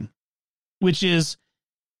interesting, which is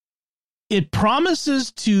it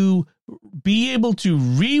promises to be able to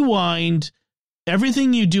rewind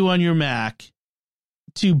everything you do on your Mac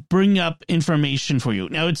to bring up information for you.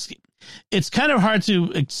 Now, it's kind of hard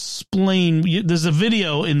to explain. There's a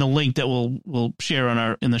video in the link that we'll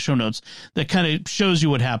share in the show notes that kind of shows you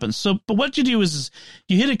what happens. So, but what you do is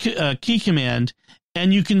you hit a key command,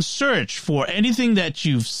 and you can search for anything that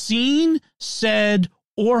you've seen, said,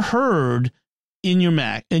 or heard in your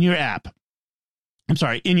Mac, in your app.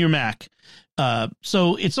 In your Mac.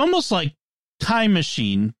 So it's almost like Time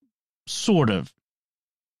Machine, sort of.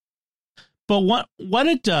 But what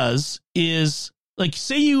it does is, like,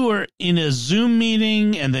 say you were in a Zoom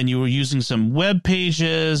meeting and then you were using some web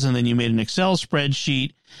pages and then you made an Excel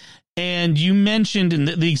spreadsheet, and you mentioned, in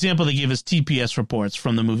the example they give is TPS reports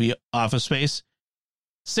from the movie Office Space.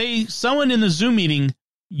 Say someone in the Zoom meeting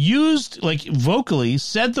used, like, vocally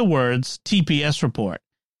said the words TPS report.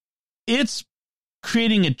 It's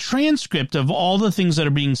creating a transcript of all the things that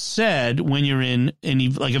are being said when you're in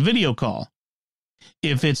like a video call.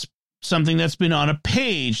 If it's something that's been on a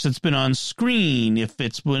page, that's been on screen, if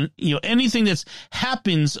it's been, anything that's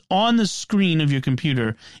happens on the screen of your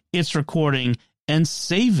computer, it's recording and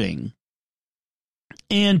saving.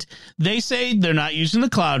 And they say they're not using the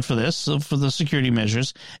cloud for this, so for the security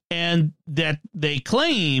measures, and that they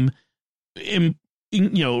claim,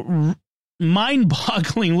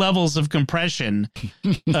 mind-boggling levels of compression.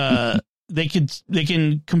 They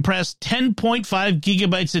can compress 10.5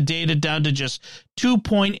 gigabytes of data down to just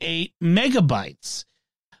 2.8 megabytes.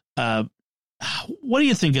 What do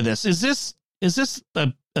you think of this? Is this a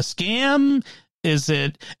scam? Is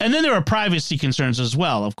it? And then there are privacy concerns as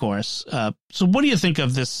well, of course. So what do you think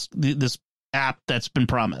of this app that's been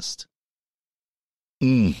promised?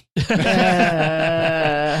 Joanne,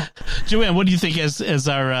 what do you think as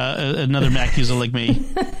our another Mac user like me?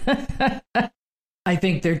 I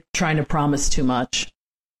think they're trying to promise too much.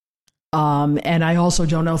 And I also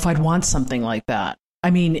don't know if I'd want something like that. I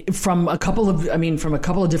mean, from a couple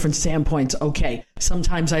of different standpoints, okay,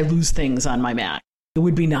 sometimes I lose things on my Mac. It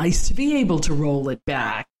would be nice to be able to roll it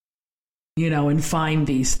back, and find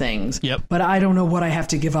these things. Yep. But I don't know what I have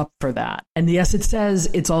to give up for that. And yes, it says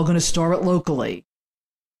it's all going to store it locally,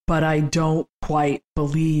 but I don't quite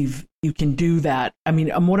believe you can do that. I mean,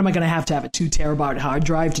 what am I going to have a 2 terabyte hard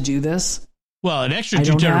drive to do this? Well, an extra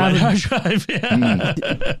 2 terabyte hard drive.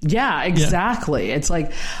 Yeah, exactly. Yeah. It's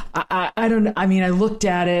like, I don't, I mean, I looked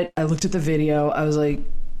at it, I looked at the video, I was like,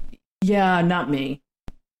 yeah, not me.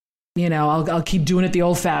 I'll keep doing it the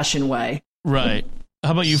old fashioned way. Right.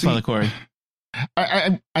 How about you, Father Corey?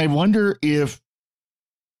 I wonder if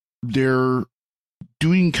they're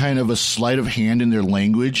doing kind of a sleight of hand in their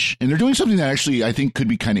language, and they're doing something that actually I think could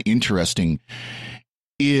be kind of interesting,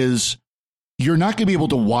 is you're not going to be able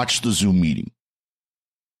to watch the Zoom meeting.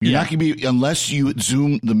 You're not going to be, unless the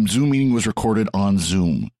Zoom meeting was recorded on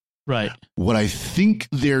Zoom. Right. What I think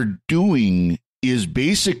they're doing is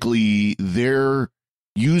basically they're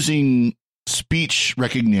using speech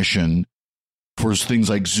recognition for things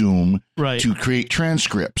like Zoom to create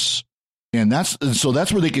transcripts. And so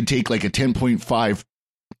that's where they could take like a 10.5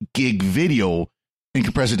 gig video and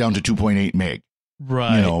compress it down to 2.8 meg.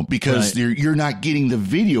 Right. Because you're not getting the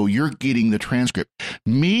video, you're getting the transcript.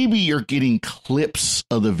 Maybe you're getting clips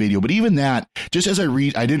of the video, but even that, just as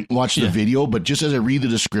I didn't watch the video, but just as I read the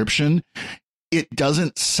description, it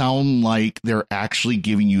doesn't sound like they're actually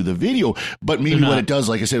giving you the video. But maybe what it does,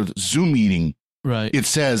 like I said, with Zoom meeting, it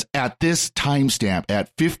says at this timestamp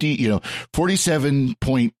at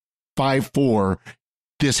 47.54,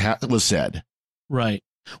 this was said. Right.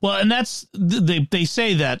 Well, and that's they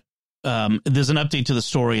say that. There's an update to the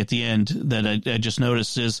story at the end that I just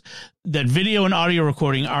noticed, is that video and audio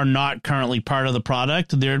recording are not currently part of the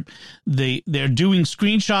product. They're doing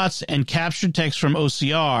screenshots and captured text from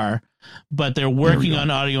OCR, but they're working on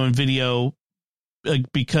audio and video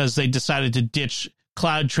because they decided to ditch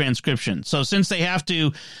cloud transcription. So since they have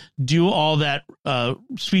to do all that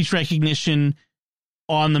speech recognition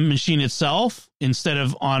on the machine itself instead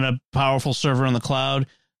of on a powerful server on the cloud,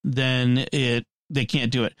 then they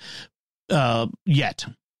can't do it yet.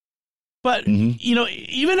 But,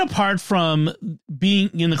 even apart from being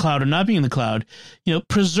in the cloud or not being in the cloud,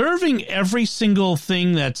 preserving every single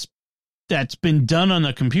thing that's been done on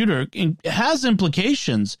a computer has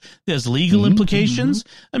implications. There's legal implications.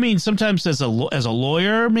 I mean, sometimes as a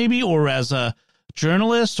lawyer, maybe, or as a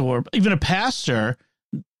journalist or even a pastor,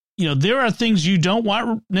 there are things you don't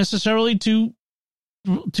want necessarily to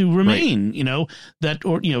remain,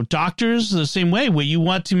 doctors the same way, where you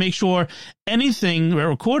want to make sure anything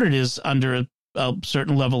recorded is under a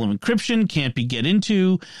certain level of encryption, can't be get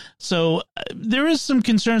into. So there is some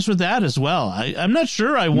concerns with that as well. I'm not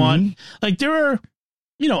sure I want, like, there are,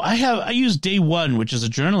 I use Day One, which is a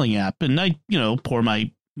journaling app, and I, pour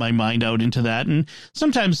my mind out into that. And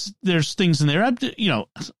sometimes there's things in there, I'm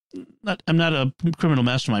not a criminal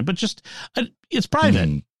mastermind, but just it's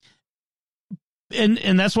private.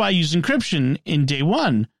 And that's why I use encryption in Day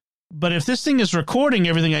One. But if this thing is recording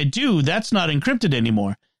everything I do, that's not encrypted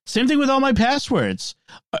anymore. Same thing with all my passwords.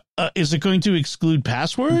 Is it going to exclude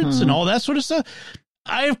passwords and all that sort of stuff?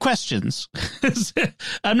 I have questions.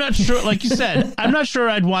 I'm not sure. Like you said, I'm not sure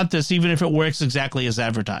I'd want this, even if it works exactly as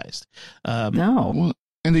advertised. No. Well,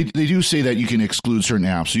 and they do say that you can exclude certain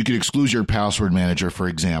apps. So you could exclude your password manager, for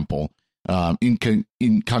example.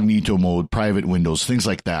 Incognito mode, private windows, things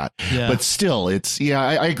like that. But still,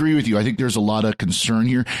 I agree with you. I think there's a lot of concern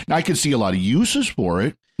here. Now, I could see a lot of uses for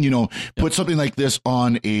it. Put something like this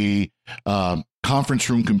on a conference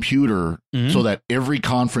room computer so that every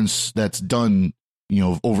conference that's done,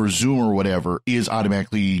 over Zoom or whatever is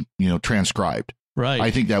automatically, transcribed. Right.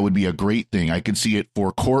 I think that would be a great thing. I could see it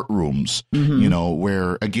for courtrooms,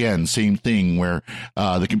 where, again, same thing, where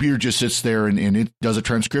the computer just sits there and it does a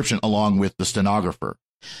transcription along with the stenographer,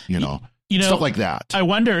 stuff like that. I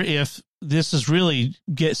wonder if this is really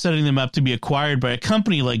setting them up to be acquired by a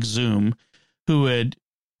company like Zoom, who would,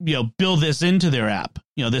 build this into their app,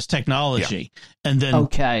 this technology. And then,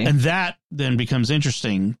 and that then becomes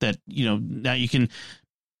interesting that, now you can,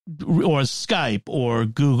 or Skype or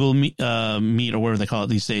Google Meet or whatever they call it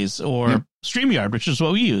these days, or StreamYard, which is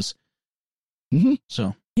what we use.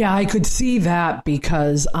 So, yeah, I could see that,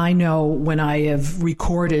 because I know when I have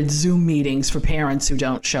recorded Zoom meetings for parents who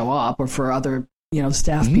don't show up, or for other,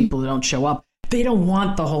 staff people who don't show up, they don't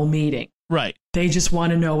want the whole meeting. Right. They just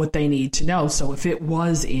want to know what they need to know. So if it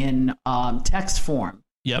was in text form,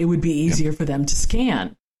 it would be easier for them to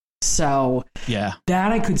scan. So that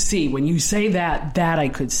I could see. When you say that I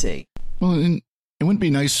could see. Well, and it wouldn't be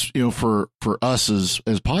nice, for us as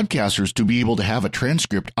podcasters to be able to have a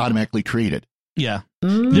transcript automatically created. Yeah.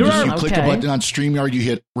 You click a button on StreamYard, you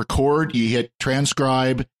hit record, you hit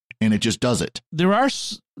transcribe, and it just does it. There are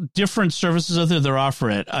different services out there that offer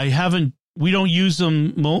it. We don't use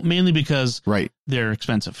them mainly because they're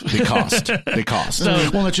expensive. They cost. So,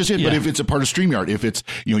 well, that's just it. Yeah. But if it's a part of StreamYard, if it's,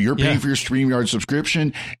 you're paying for your StreamYard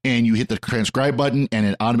subscription and you hit the transcribe button and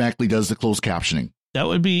it automatically does the closed captioning. That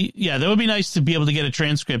would be nice to be able to get a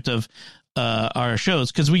transcript of our shows,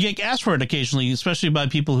 because we get asked for it occasionally, especially by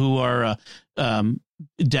people who are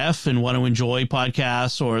deaf and want to enjoy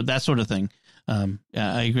podcasts or that sort of thing. Yeah,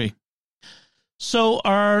 I agree. So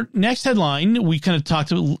our next headline, we kind of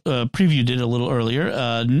previewed it a little earlier,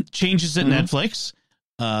 changes at Netflix.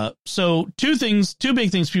 So two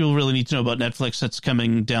big things people really need to know about Netflix that's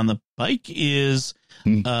coming down the pike is,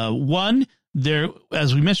 one,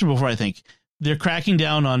 as we mentioned before, I think, they're cracking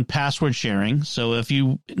down on password sharing. So if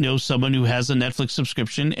you know someone who has a Netflix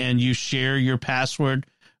subscription and you share your password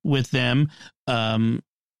with them, Netflix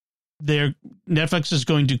is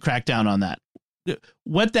going to crack down on that.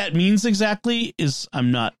 What that means exactly is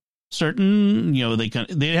I'm not certain.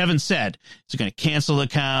 They haven't said it's going to cancel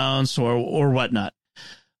accounts or whatnot.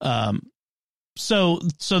 So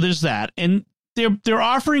there's that, and they're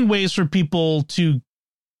offering ways for people to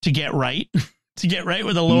get right, to get right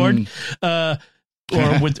with the Lord, or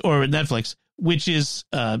with Netflix, which is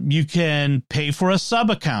you can pay for a sub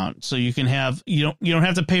account, so you can have you don't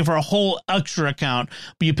have to pay for a whole extra account,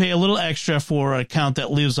 but you pay a little extra for an account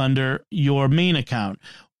that lives under your main account,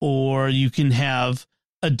 or you can have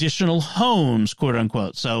additional homes, quote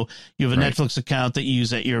unquote. So you have a Netflix account that you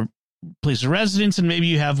use at your place of residence, and maybe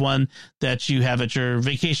you have one that you have at your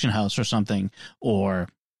vacation house or something, or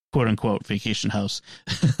quote unquote vacation house.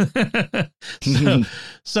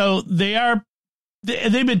 So they've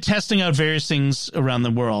been testing out various things around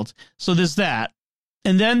the world. So there's that.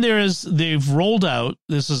 And then they've rolled out,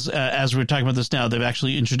 this is, as we're talking about this now, they've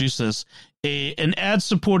actually introduced this, an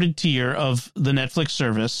ad-supported tier of the Netflix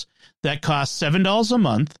service that costs $7 a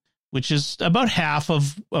month, which is about half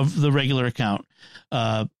of the regular account.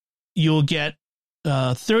 You'll get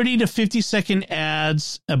 30 to 50-second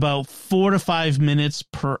ads, about 4 to 5 minutes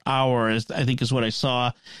per hour, I think is what I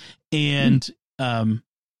saw. And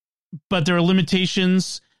but there are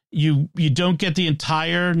limitations. You don't get the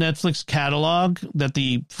entire Netflix catalog that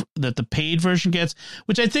the paid version gets,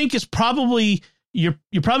 which I think is probably you're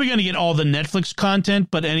probably going to get all the Netflix content,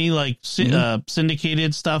 but any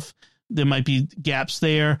syndicated stuff, there might be gaps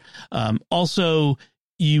there. Also,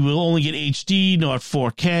 you will only get HD, not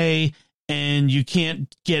 4K, and you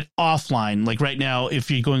can't get offline. Like right now,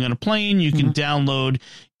 if you're going on a plane, you can download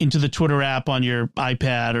into the Twitter app on your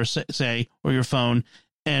iPad or your phone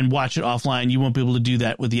and watch it offline. You won't be able to do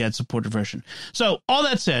that with the ad-supported version. So all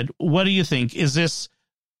that said, what do you think? Is this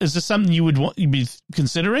something you'd be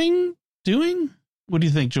considering doing? What do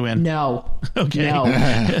you think, Joanne? No. Okay.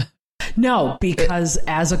 No. No, because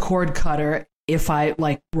as a cord cutter, if I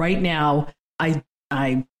right now, I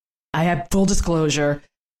have full disclosure.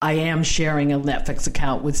 I am sharing a Netflix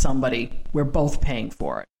account with somebody. We're both paying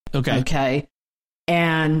for it. Okay.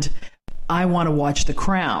 And I want to watch The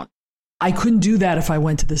Crown. I couldn't do that if I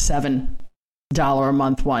went to the $7 a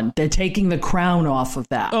month one. They're taking The Crown off of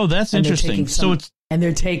that. Oh, that's interesting.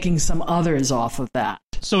 They're taking some others off of that.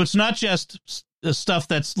 So it's not just the stuff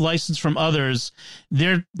that's licensed from others.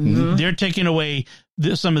 They're taking away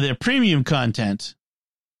some of their premium content.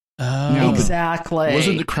 No, exactly.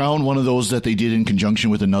 Wasn't The Crown one of those that they did in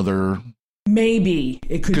conjunction with another? Maybe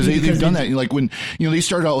it could be because they've done that. Like when they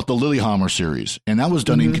started out with the Lillehammer series, and that was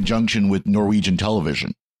done in conjunction with Norwegian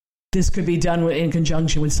television. This could be done in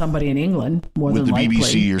conjunction with somebody in England, more than likely.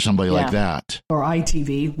 With the BBC or somebody like that. Or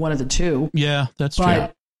ITV, one of the two. Yeah, that's true.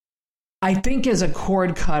 But I think as a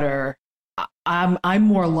cord cutter, I'm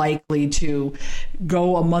more likely to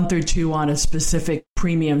go a month or two on a specific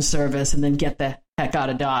premium service and then get the heck out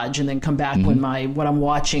of Dodge and then come back when what I'm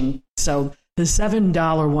watching. So the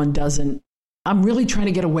 $7 one doesn't. I'm really trying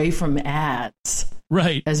to get away from ads,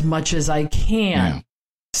 right, as much as I can. Yeah.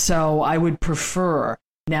 So I would prefer.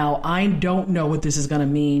 Now, I don't know what this is going to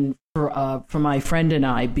mean for my friend and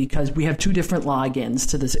I, because we have two different logins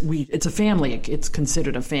to this. It's a family. It's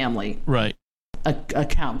considered a family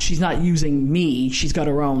account. She's not using me. She's got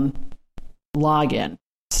her own login.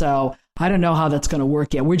 So I don't know how that's going to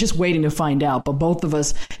work yet. We're just waiting to find out. But both of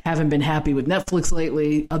us haven't been happy with Netflix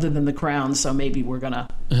lately, other than The Crown. So maybe we're going to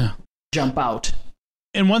jump out.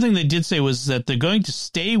 And one thing they did say was that they're going to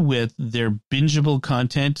stay with their bingeable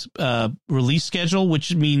content release schedule,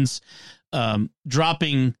 which means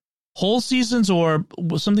dropping whole seasons, or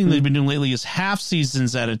something they've been doing lately is half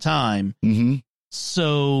seasons at a time. Mm-hmm.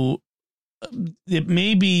 So it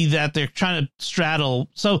may be that they're trying to straddle.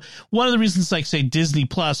 So one of the reasons, like say Disney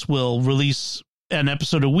Plus will release an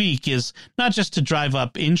episode a week is not just to drive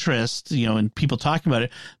up interest, and people talking about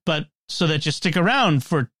it, but so that you stick around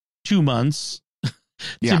for 2 months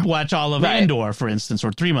to watch all of Andor, for instance,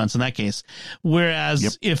 or 3 months in that case.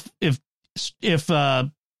 Whereas if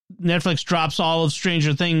Netflix drops all of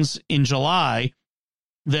Stranger Things in July,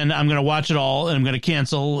 then I'm going to watch it all and I'm going to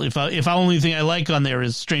cancel. If the only thing I like on there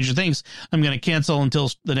is Stranger Things, I'm going to cancel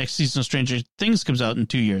until the next season of Stranger Things comes out in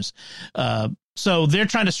 2 years. So they're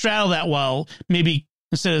trying to straddle that, while maybe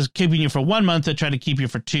instead of keeping you for 1 month, they try to keep you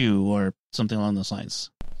for 2 or something along those lines.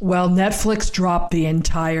 Well, Netflix dropped the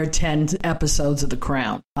entire 10 episodes of The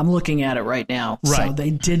Crown. I'm looking at it right now. Right. So they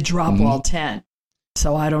did drop all 10.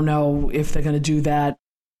 So I don't know if they're going to do that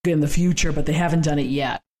in the future, but they haven't done it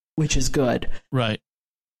yet, which is good. Right.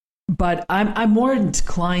 But I'm more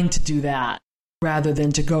inclined to do that rather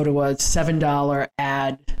than to go to a $7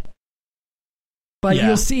 ad. But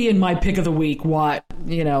you'll see in my pick of the week what,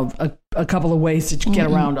 a couple of ways to get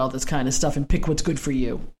around all this kind of stuff and pick what's good for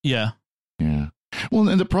you. Yeah. Yeah. Well,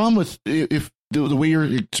 and the problem with if the way you're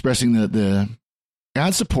expressing the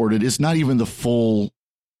ad supported is not even the full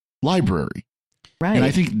library. Right. And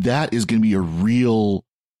I think that is going to be a real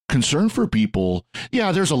concern for people.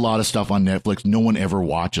 Yeah, there's a lot of stuff on Netflix no one ever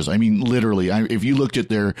watches. I mean, literally, if you looked at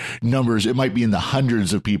their numbers, it might be in the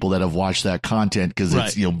hundreds of people that have watched that content because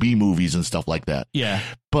it's, B movies and stuff like that. Yeah.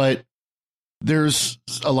 But there's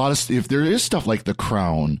a lot of, if there is stuff like The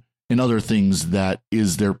Crown and other things that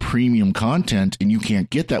is their premium content and you can't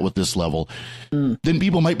get that with this level, then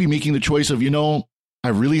people might be making the choice of, I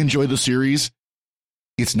really enjoy the series.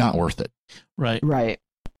 It's not worth it. Right.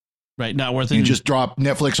 Not worth it. You just drop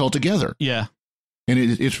Netflix altogether. Yeah. And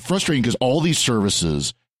it's frustrating because all these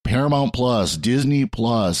services, Paramount Plus, Disney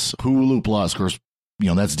Plus, Hulu Plus, of course,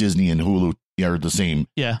 that's Disney and Hulu are the same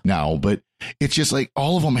now, but it's just like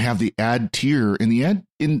all of them have the ad tier and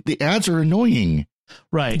the ads are annoying.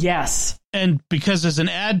 Right. Yes. And because there's an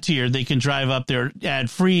ad tier, they can drive up their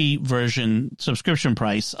ad-free version subscription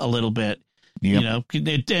price a little bit,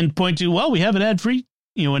 and point to, well, we have an ad-free,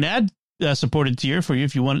 an ad supported tier for you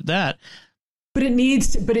if you want that. But it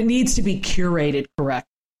needs to be curated correct.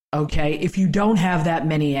 Okay. If you don't have that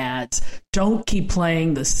many ads, don't keep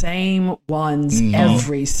playing the same ones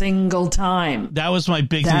every single time. That was my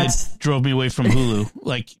big thing that drove me away from Hulu,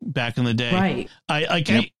 like back in the day. Right.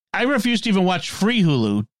 I refused to even watch free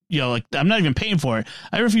Hulu. I'm not even paying for it.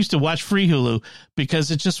 I refused to watch free Hulu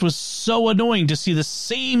because it just was so annoying to see the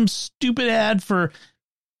same stupid ad for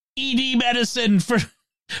ED medicine for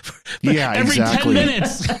every 10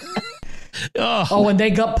 minutes. And they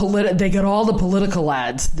got all the political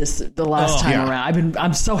ads the last time around.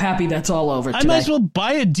 I'm so happy that's all over today. I might as well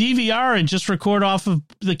buy a DVR and just record off of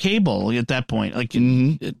the cable at that point. Like,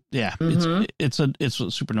 it's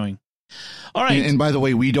super annoying. All right. And by the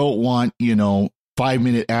way, we don't want,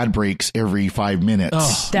 5-minute ad breaks every 5 minutes.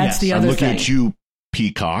 Oh, that's the other thing. I'm looking at you,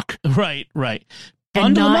 Peacock. Right.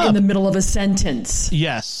 And not in the middle of a sentence.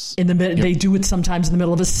 Yes. They do it sometimes in the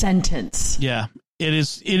middle of a sentence. Yeah. It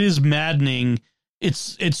is maddening.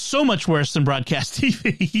 It's so much worse than broadcast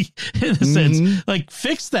TV in a sense. Like,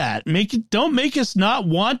 fix that. Don't make us not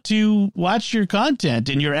want to watch your content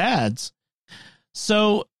and your ads.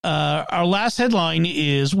 So our last headline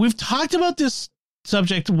is, we've talked about this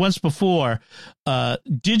subject once before,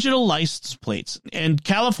 digital license plates. And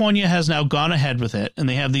California has now gone ahead with it. And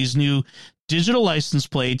they have these new digital license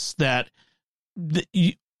plates that the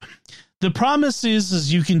promise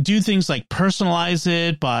is you can do things like personalize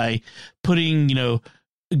it by putting,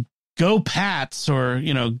 Go Pats or,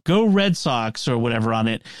 Go Red Sox or whatever on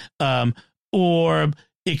it. Or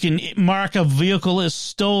it can mark a vehicle as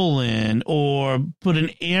stolen or put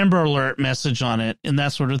an Amber Alert message on it and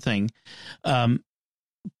that sort of thing.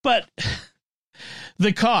 But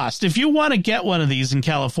the cost, if you want to get one of these in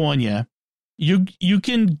California, you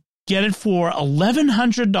can get it for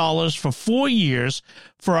 $1,100 for 4 years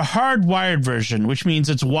for a hardwired version, which means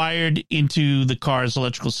it's wired into the car's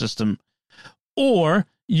electrical system. Or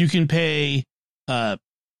you can pay $215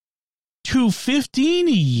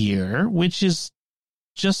 a year, which is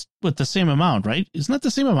just with the same amount, right? Isn't that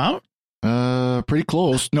the same amount? Pretty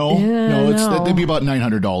close. No, that'd be about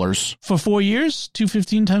 $900 for 4 years.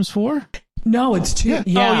 215 times 4. No, it's two.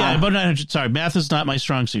 Yeah. Oh, yeah, about 900. Sorry, math is not my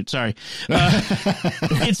strong suit. Sorry.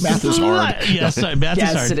 Math is hard. Yeah, sorry, math is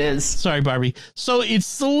hard. Yes, it is. Sorry, Barbie. So it's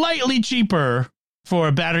slightly cheaper for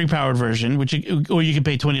a battery-powered version, or you can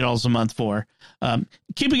pay $20 a month for.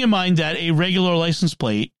 Keeping in mind that a regular license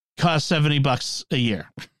plate costs $70 a year.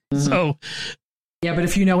 So... Yeah, but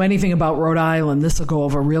if you know anything about Rhode Island, this will go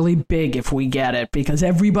over really big if we get it, because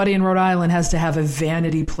everybody in Rhode Island has to have a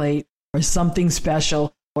vanity plate or something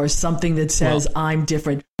special or something that says I'm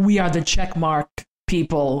different. We are the check mark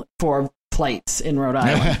people for plates in Rhode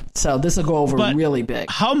Island. So this will go over really big.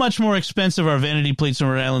 How much more expensive are vanity plates in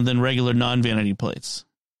Rhode Island than regular non-vanity plates?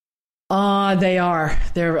 They are.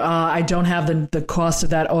 I don't have the cost of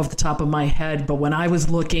that off the top of my head, but when I was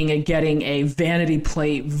looking at getting a vanity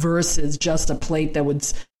plate versus just a plate that would,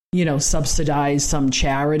 subsidize some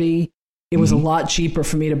charity, it was a lot cheaper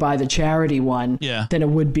for me to buy the charity one than it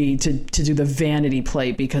would be to do the vanity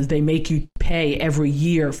plate, because they make you pay every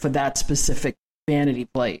year for that specific vanity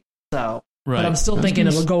plate. So, but I'm still thinking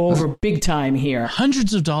it'll go over big time here.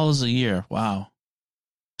 Hundreds of dollars a year. Wow.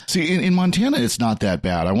 See, in Montana, it's not that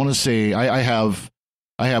bad. I want to say I have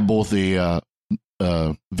both a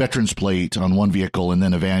veterans plate on one vehicle and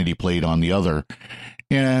then a vanity plate on the other.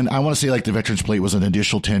 And I want to say like the veterans plate was an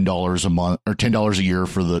additional $10 a month or $10 a year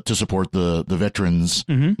to support the veterans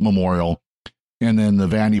memorial. And then the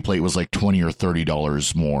vanity plate was like $20 or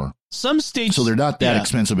 $30 more. Some states, so they're not that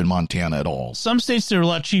expensive in Montana at all. Some states, they're a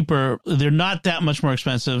lot cheaper. They're not that much more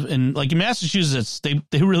expensive. And like in Massachusetts,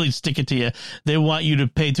 they really stick it to you. They want you to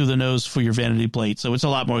pay through the nose for your vanity plate. So it's a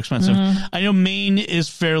lot more expensive. I know Maine is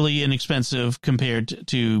fairly inexpensive compared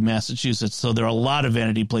to Massachusetts. So there are a lot of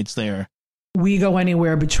vanity plates there. We go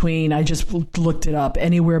anywhere between, I just looked it up,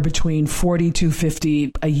 anywhere between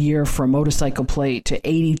 $42.50 a year for a motorcycle plate to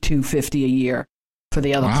 $82.50 a year for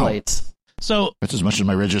the other plates. So that's as much as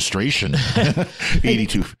my registration.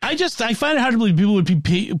 82. I find it hard to believe people would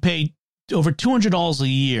pay over $200 a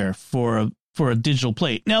year for a digital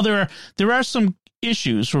plate. Now there are some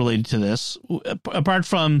issues related to this. Apart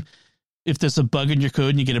from if there's a bug in your code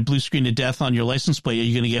and you get a blue screen of death on your license plate, are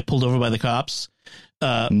you going to get pulled over by the cops?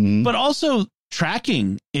 But also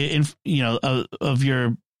tracking of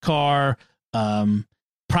your car,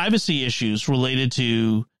 privacy issues related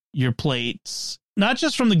to your plates. Not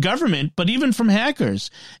just from the government, but even from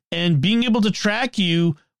hackers, and being able to track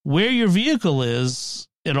you where your vehicle is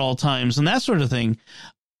at all times and that sort of thing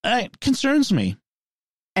concerns me.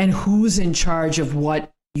 And who's in charge of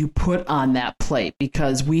what you put on that plate?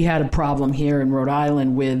 Because we had a problem here in Rhode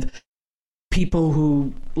Island with people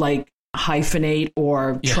who like hyphenate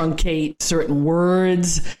or truncate certain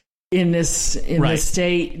words in this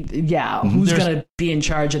state. Yeah, who's going to be in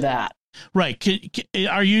charge of that? Right.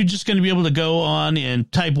 Are you just going to be able to go on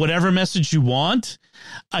and type whatever message you want?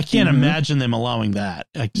 I can't imagine them allowing that.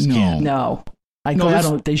 I just can't. No,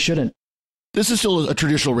 they shouldn't. This is still a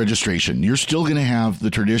traditional registration. You're still going to have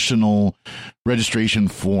the traditional registration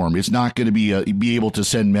form. It's not going to be able to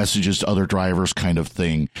send messages to other drivers kind of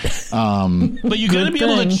thing. But you're going to be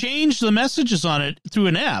able to change the messages on it through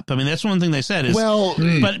an app. I mean, that's one thing they said is,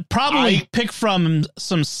 but probably pick from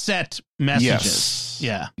some set messages.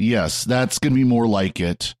 Yes, that's going to be more like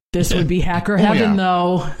it. This would be hacker heaven,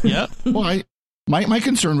 though. Yep. Well, my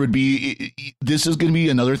concern would be this is going to be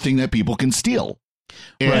another thing that people can steal.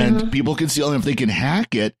 And people can steal, and if they can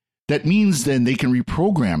hack it, that means then they can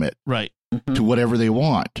reprogram it to whatever they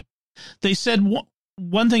want. They said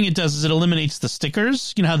one thing it does is it eliminates the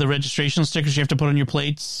stickers. You know how the registration stickers you have to put on your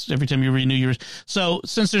plates every time you renew yours. So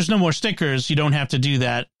since there's no more stickers, you don't have to do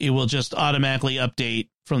that. It will just automatically update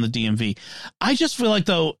from the DMV. I just feel like,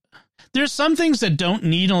 though, there's some things that don't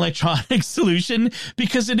need an electronic solution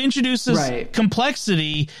because it introduces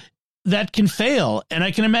complexity that can fail. And I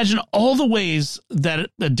can imagine all the ways that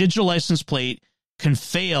a digital license plate can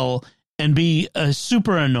fail and be a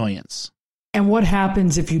super annoyance. And what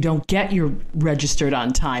happens if you don't get your registered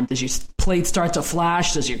on time? Does your plate start to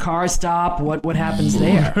flash? Does your car stop? What happens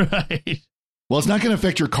there? Right. Well, it's not going to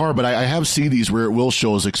affect your car, but I have seen these where it will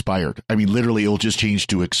show as expired. I mean, literally, it will just change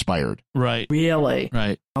to expired. Right. Really?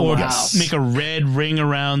 Right. Oh, or wow. Make a red ring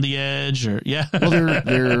around the edge, or Well,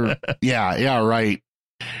 they're right.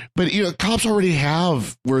 But cops already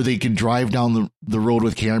have where they can drive down the road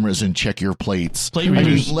with cameras and check your plates. Plate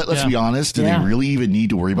readers. I mean, let's be honest. Do they really even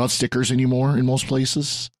need to worry about stickers anymore in most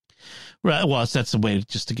places? Right. Well, that's the way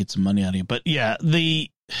just to get some money out of you. But yeah,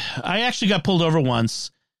 I actually got pulled over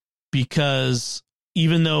once because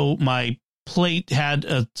even though my plate had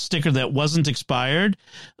a sticker that wasn't expired,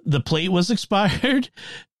 the plate was expired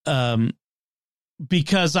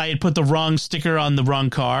because I had put the wrong sticker on the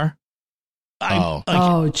wrong car.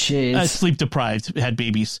 Jeez. I sleep deprived, had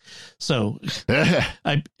babies. So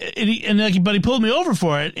but he pulled me over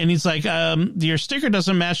for it. And he's like, your sticker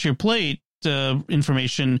doesn't match your plate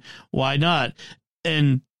information. Why not?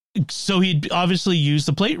 And so he'd obviously used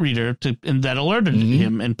the plate reader and that alerted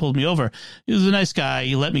him and pulled me over. He was a nice guy.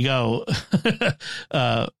 He let me go.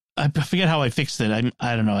 I forget how I fixed it.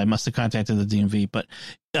 I don't know. I must have contacted the DMV, but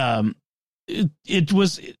it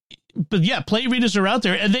but yeah, plate readers are out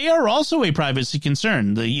there, and they are also a privacy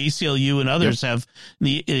concern. The ACLU and others have,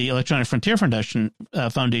 the Electronic Frontier Foundation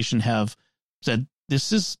have said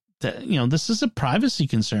this is a privacy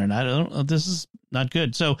concern. This is not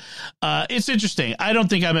good. So it's interesting. I don't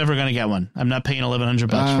think I'm ever going to get one. I'm not paying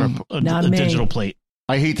 $1,100 for a digital plate.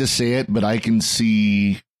 I hate to say it, but I can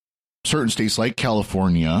see certain states like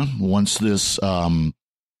California, once this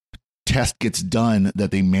test gets done,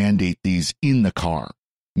 that they mandate these in the car,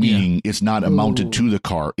 meaning it's not mounted to the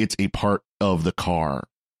car. It's a part of the car.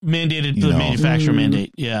 Mandated, the manufacturer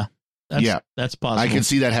mandate. Yeah. That's possible. I can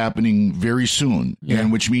see that happening very soon.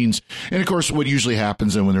 And which means, and of course, what usually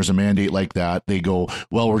happens when there's a mandate like that, they go,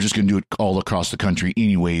 well, we're just going to do it all across the country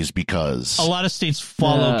anyways, because a lot of states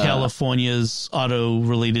follow California's auto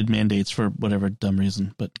related mandates for whatever dumb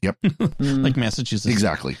reason. But like Massachusetts.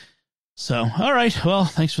 Exactly. So, all right. Well,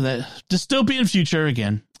 thanks for that dystopian future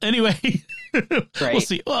again. Anyway, we'll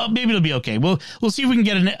see. Well, maybe it'll be okay. We'll see if we can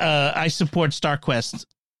get an I support StarQuest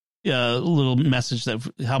little message that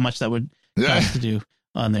how much that would cost to do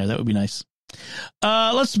on there. That would be nice.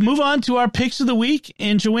 Let's move on to our picks of the week.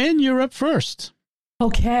 And Joanne, you're up first.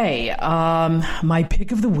 Okay. My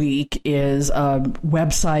pick of the week is a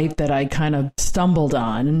website that I kind of stumbled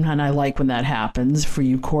on, and I like when that happens for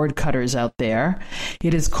you cord cutters out there.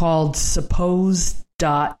 It is called suppose.tv,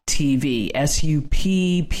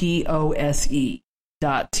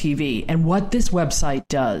 suppose.tv. And what this website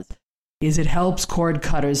does is it helps cord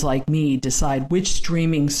cutters like me decide which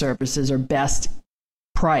streaming services are best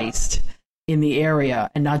priced in the area,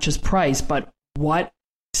 and not just price, but what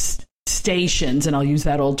stations, and I'll use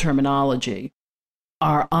that old terminology,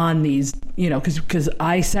 are on these, because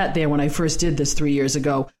I sat there when I first did this 3 years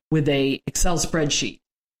ago with a Excel spreadsheet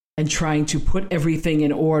and trying to put everything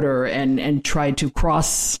in order and try to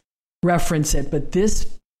cross-reference it. But this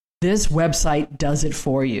website does it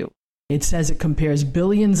for you. It says it compares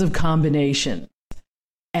billions of combinations.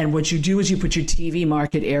 And what you do is you put your TV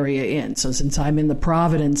market area in. So since I'm in the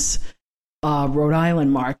Providence, Rhode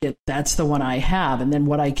Island market, that's the one I have. And then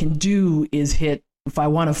what I can do is hit, if I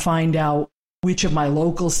want to find out which of my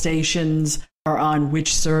local stations are on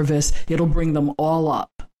which service, it'll bring them all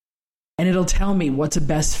up. And it'll tell me what's a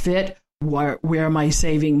best fit, where am I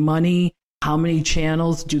saving money, how many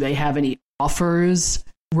channels, do they have any offers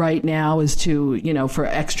right now as to, for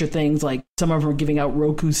extra things, like some of them are giving out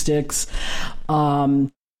Roku sticks.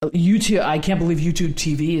 YouTube, I can't believe YouTube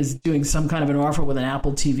TV is doing some kind of an offer with an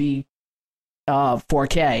Apple TV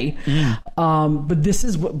 4K.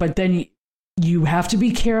 But then you have to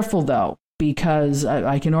be careful though, because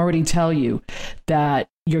I can already tell you that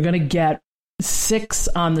you're going to get 6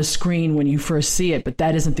 on the screen when you first see it, but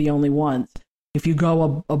that isn't the only ones. If you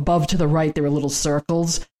go above to the right, there are little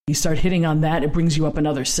circles. You start hitting on that, it brings you up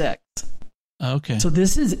another 6. Okay. So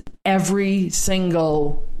this is every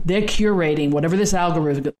single, they're curating, whatever this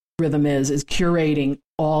algorithm is curating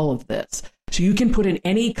all of this. So you can put in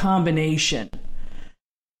any combination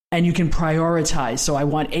and you can prioritize. So I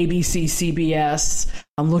want ABC, CBS.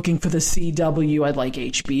 I'm looking for the CW. I'd like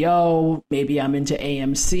HBO. Maybe I'm into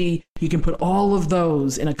AMC. You can put all of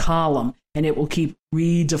those in a column and it will keep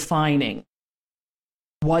redefining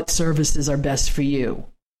what services are best for you.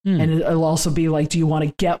 And it'll also be like, do you want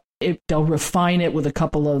to get it? They'll refine it with a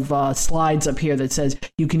couple of slides up here that says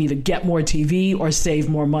you can either get more TV or save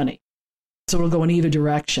more money. So it'll go in either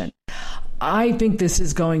direction. I think this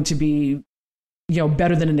is going to be,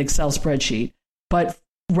 better than an Excel spreadsheet. But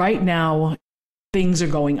right now, things are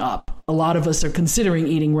going up. A lot of us are considering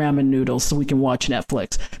eating ramen noodles so we can watch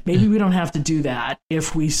Netflix. Maybe we don't have to do that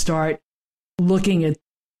if we start looking at,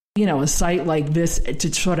 a site like this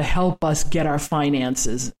to sort of help us get our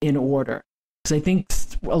finances in order. Because I think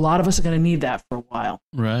a lot of us are going to need that for a while.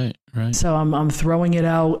 Right. So I'm throwing it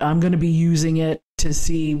out. I'm going to be using it to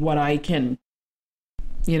see what I can,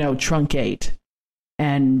 truncate.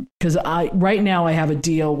 And because right now I have a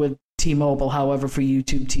deal with T-Mobile, however, for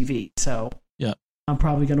YouTube TV. So I'm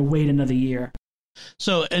probably going to wait another year.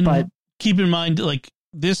 So, keep in mind,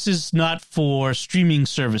 this is not for streaming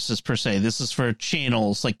services per se. This is for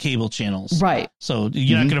channels, like cable channels. Right. So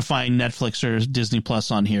you're not going to find Netflix or Disney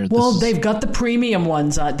Plus on here. Well, they've got the premium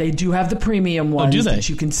ones. They do have the premium ones. Oh, do they? That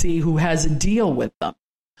you can see who has a deal with them.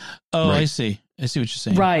 Oh, right. I see what you're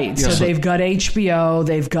saying. Right. Yeah. So they've got HBO,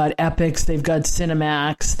 they've got Epix, they've got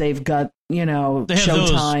Cinemax, they've got,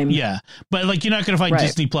 Showtime. Those, yeah. But you're not going to find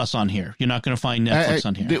Disney Plus on here. You're not going to find Netflix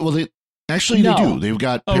on here. Actually, they do. They've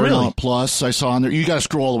got Paramount Plus. I saw on there. You got to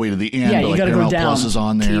scroll all the way to the end. Yeah, you got to go down. Plus is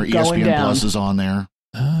on there. ESPN Plus is on there.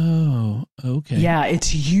 Oh, okay. Yeah, it's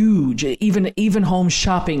huge. Even home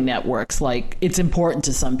shopping networks, it's important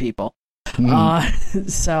to some people.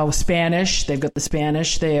 So Spanish, they've got the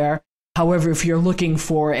Spanish there. However, if you're looking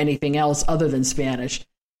for anything else other than Spanish,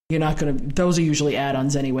 you're not going to, those are usually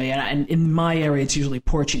add-ons anyway. And in my area, it's usually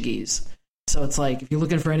Portuguese. So it's like, if you're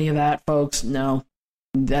looking for any of that, folks, no,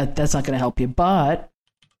 that's not going to help you. But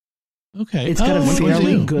okay, it's got a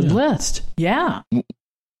fairly good list. Yeah.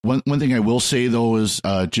 One thing I will say, though, is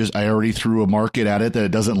I already threw a market at it that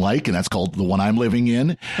it doesn't like, and that's called the one I'm living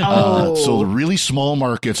in. So the really small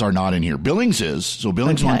markets are not in here. Billings is. So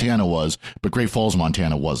Billings, Montana was, but Great Falls,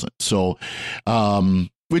 Montana wasn't. So,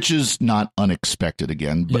 which is not unexpected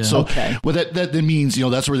again. But what that means,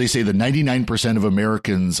 that's where they say the 99% of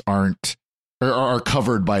Americans are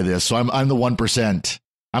covered by this. So I'm the 1%.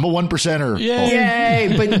 I'm a 1%er.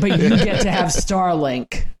 Yay! But you get to have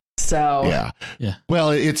Starlink. So yeah.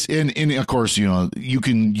 Well, it's in of course, you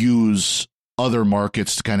can use other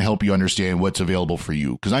markets to kind of help you understand what's available for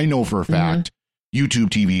you. Because I know for a fact, YouTube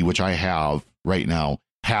TV, which I have right now,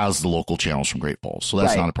 has the local channels from Great Falls, so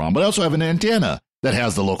that's not a problem. But I also have an antenna that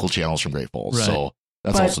has the local channels from Great Falls, so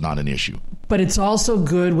that's also not an issue. But it's also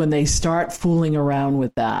good when they start fooling around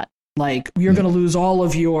with that. Like, you're going to lose all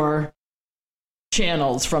of your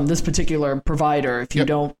channels from this particular provider if you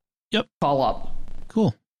don't call up.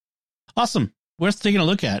 Cool. Awesome. Worth taking a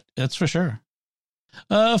look at. That's for sure.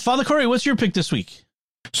 Father Corey, what's your pick this week?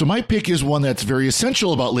 So my pick is one that's very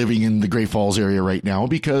essential about living in the Great Falls area right now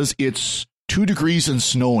because it's 2 degrees and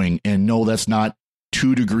snowing. And no, that's not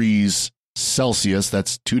 2 degrees Celsius.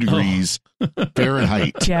 That's 2 degrees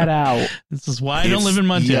Fahrenheit. Get out. This is why I don't live in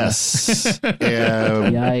Montana. Yes.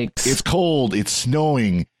 Yikes. It's cold. It's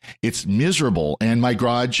snowing. It's miserable. And my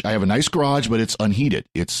garage, I have a nice garage, but it's unheated.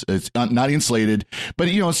 It's not insulated, but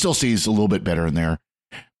it still stays a little bit better in there.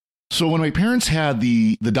 So when my parents had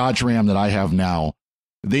the Dodge Ram that I have now,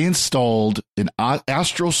 they installed an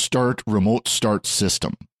Astro Start remote start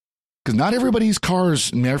system. Because not everybody's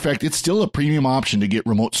cars, matter of fact, it's still a premium option to get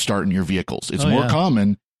remote start in your vehicles. It's more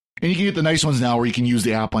common. And you can get the nice ones now where you can use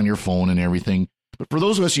the app on your phone and everything. But for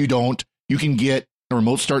those of us who don't, you can get a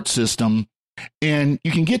remote start system. And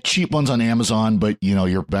you can get cheap ones on Amazon, but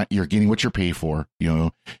you're getting what you're paid for.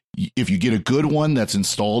 If you get a good one that's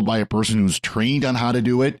installed by a person who's trained on how to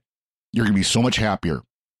do it, you're going to be so much happier.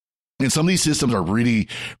 And some of these systems are really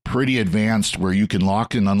pretty advanced where you can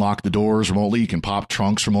lock and unlock the doors remotely. You can pop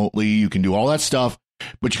trunks remotely. You can do all that stuff,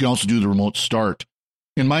 but you can also do the remote start.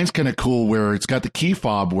 And mine's kind of cool where it's got the key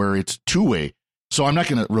fob where it's 2-way. So I'm not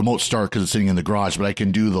going to remote start because it's sitting in the garage, but I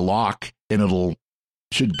can do the lock and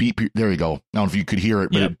should beep. There you go. I don't know if you could hear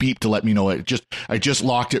it, but it beeped to let me know I just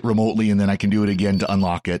locked it remotely, and then I can do it again to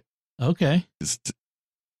unlock it. Okay.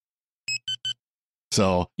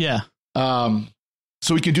 So yeah.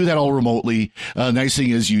 So we can do that all remotely. Nice thing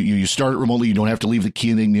is you start it remotely. You don't have to leave the key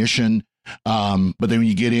in the ignition. But then when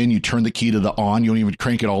you get in, you turn the key to the on. You don't even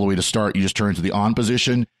crank it all the way to start. You just turn it to the on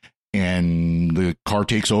position, and the car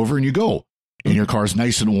takes over, and you go. And your car's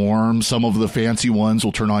nice and warm. Some of the fancy ones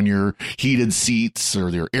will turn on your heated seats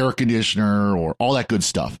or their air conditioner or all that good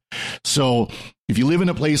stuff. So if you live in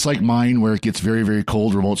a place like mine where it gets very, very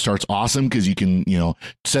cold, remote start's awesome because you can,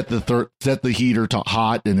 set the heater to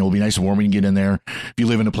hot and it'll be nice and warm when you get in there. If you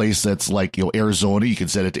live in a place that's like, Arizona, you can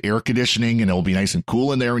set it to air conditioning and it'll be nice and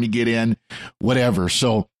cool in there when you get in, whatever.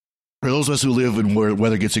 So for those of us who live in where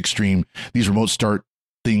weather gets extreme, these remote start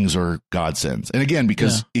things are godsends. And again,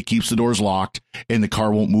 because it keeps the doors locked and the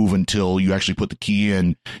car won't move until you actually put the key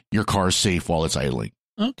in, your car's safe while it's idling.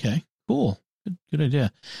 Okay, cool. Good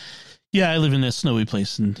idea. Yeah, I live in a snowy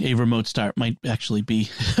place, and a remote start might actually be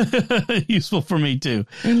useful for me too.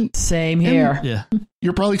 Same here. Yeah.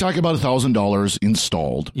 You're probably talking about $1,000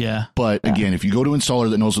 installed. Yeah. But again, if you go to an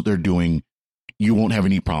installer that knows what they're doing, you won't have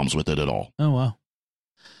any problems with it at all. Oh, wow.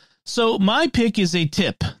 So my pick is a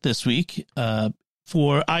tip this week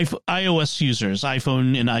for iOS users,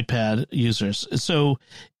 iPhone and iPad users. So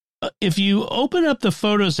if you open up the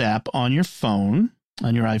Photos app on your phone,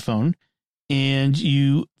 on your iPhone, and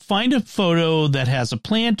you find a photo that has a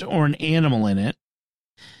plant or an animal in it,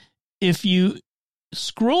 if you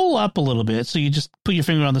scroll up a little bit, so you just put your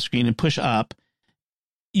finger on the screen and push up,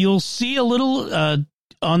 you'll see a little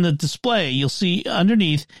on the display, you'll see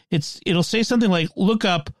underneath, it'll say something like look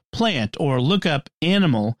up plant or look up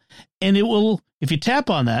animal, and it will, if you tap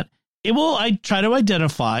on that, I try to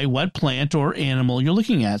identify what plant or animal you're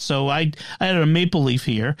looking at. So I had a maple leaf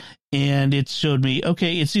here, and it showed me,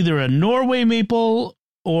 okay, it's either a Norway maple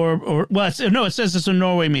it says it's a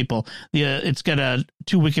Norway maple. It's got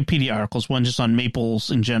 2 Wikipedia articles, one just on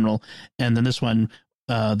maples in general, and then this one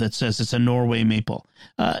that says it's a Norway maple.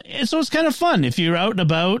 And so it's kind of fun if you're out and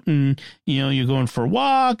about and, you're going for a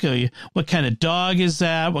walk. What kind of dog is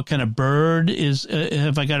that? What kind of bird is,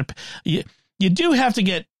 have I got you do have to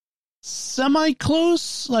get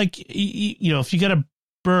semi-close. Like, if you got a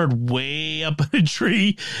bird way up in a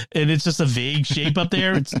tree and it's just a vague shape up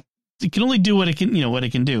there, it can only do what it can, what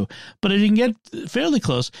it can do. But if you can get fairly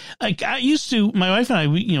close, like I used to, my wife and I,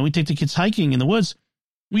 we take the kids hiking in the woods.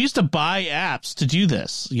 We used to buy apps to do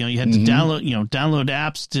this. You had to download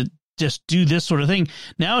apps to just do this sort of thing.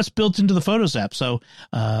 Now it's built into the Photos app. So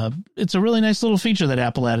it's a really nice little feature that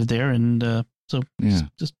Apple added there. And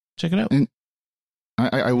just check it out. And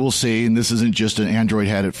I will say, and this isn't just an Android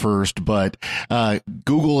had it first, but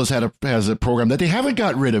Google has a program that they haven't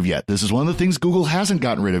gotten rid of yet. This is one of the things Google hasn't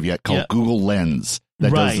gotten rid of yet, called Google Lens,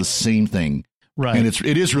 that does the same thing. Right. And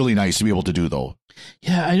it is really nice to be able to do, though.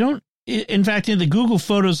 Yeah, in fact, the Google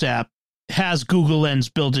Photos app has Google Lens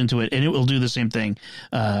built into it, and it will do the same thing.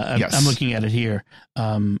 I'm looking at it here.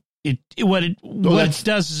 What it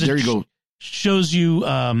does is it shows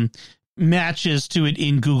you matches to it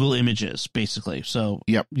in Google Images, basically. So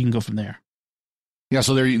you can go from there. Yeah,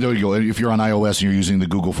 so there you go. If you're on iOS and you're using the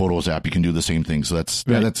Google Photos app, you can do the same thing. So that's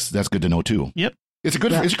good to know too. Yep. It's a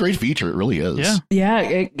great feature. It really is. Yeah.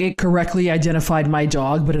 It correctly identified my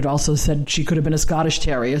dog, but it also said she could have been a Scottish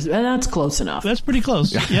Terrier, and that's close enough. That's pretty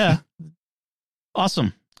close. Yeah.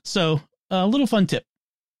 Awesome. So a little fun tip.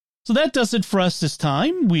 So that does it for us this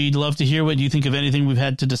time. We'd love to hear what you think of anything we've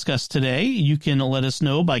had to discuss today. You can let us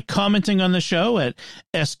know by commenting on the show at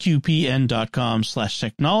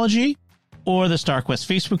sqpn.com/technology. or the StarQuest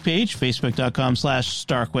Facebook page,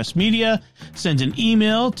 facebook.com/StarQuestMedia. Send an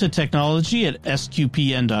email to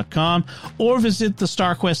technology@sqpn.com or visit the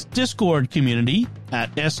StarQuest Discord community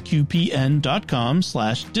at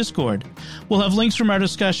sqpn.com/Discord. We'll have links from our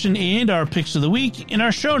discussion and our picks of the week in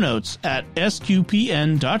our show notes at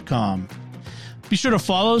sqpn.com. Be sure to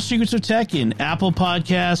follow Secrets of Tech in Apple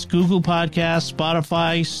Podcasts, Google Podcasts,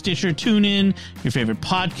 Spotify, Stitcher, TuneIn, your favorite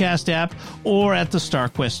podcast app, or at the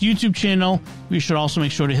StarQuest YouTube channel. You should also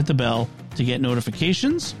make sure to hit the bell to get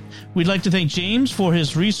notifications. We'd like to thank James for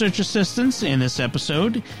his research assistance in this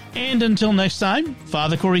episode. And until next time,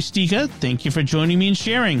 Father Corey Stika, thank you for joining me and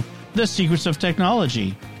sharing the Secrets of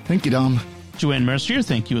Technology. Thank you, Dom. Joanne Mercier,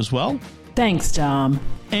 thank you as well. Thanks, Dom.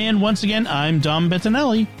 And once again, I'm Dom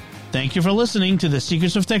Bettinelli. Thank you for listening to the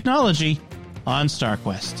Secrets of Technology on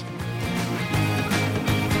StarQuest.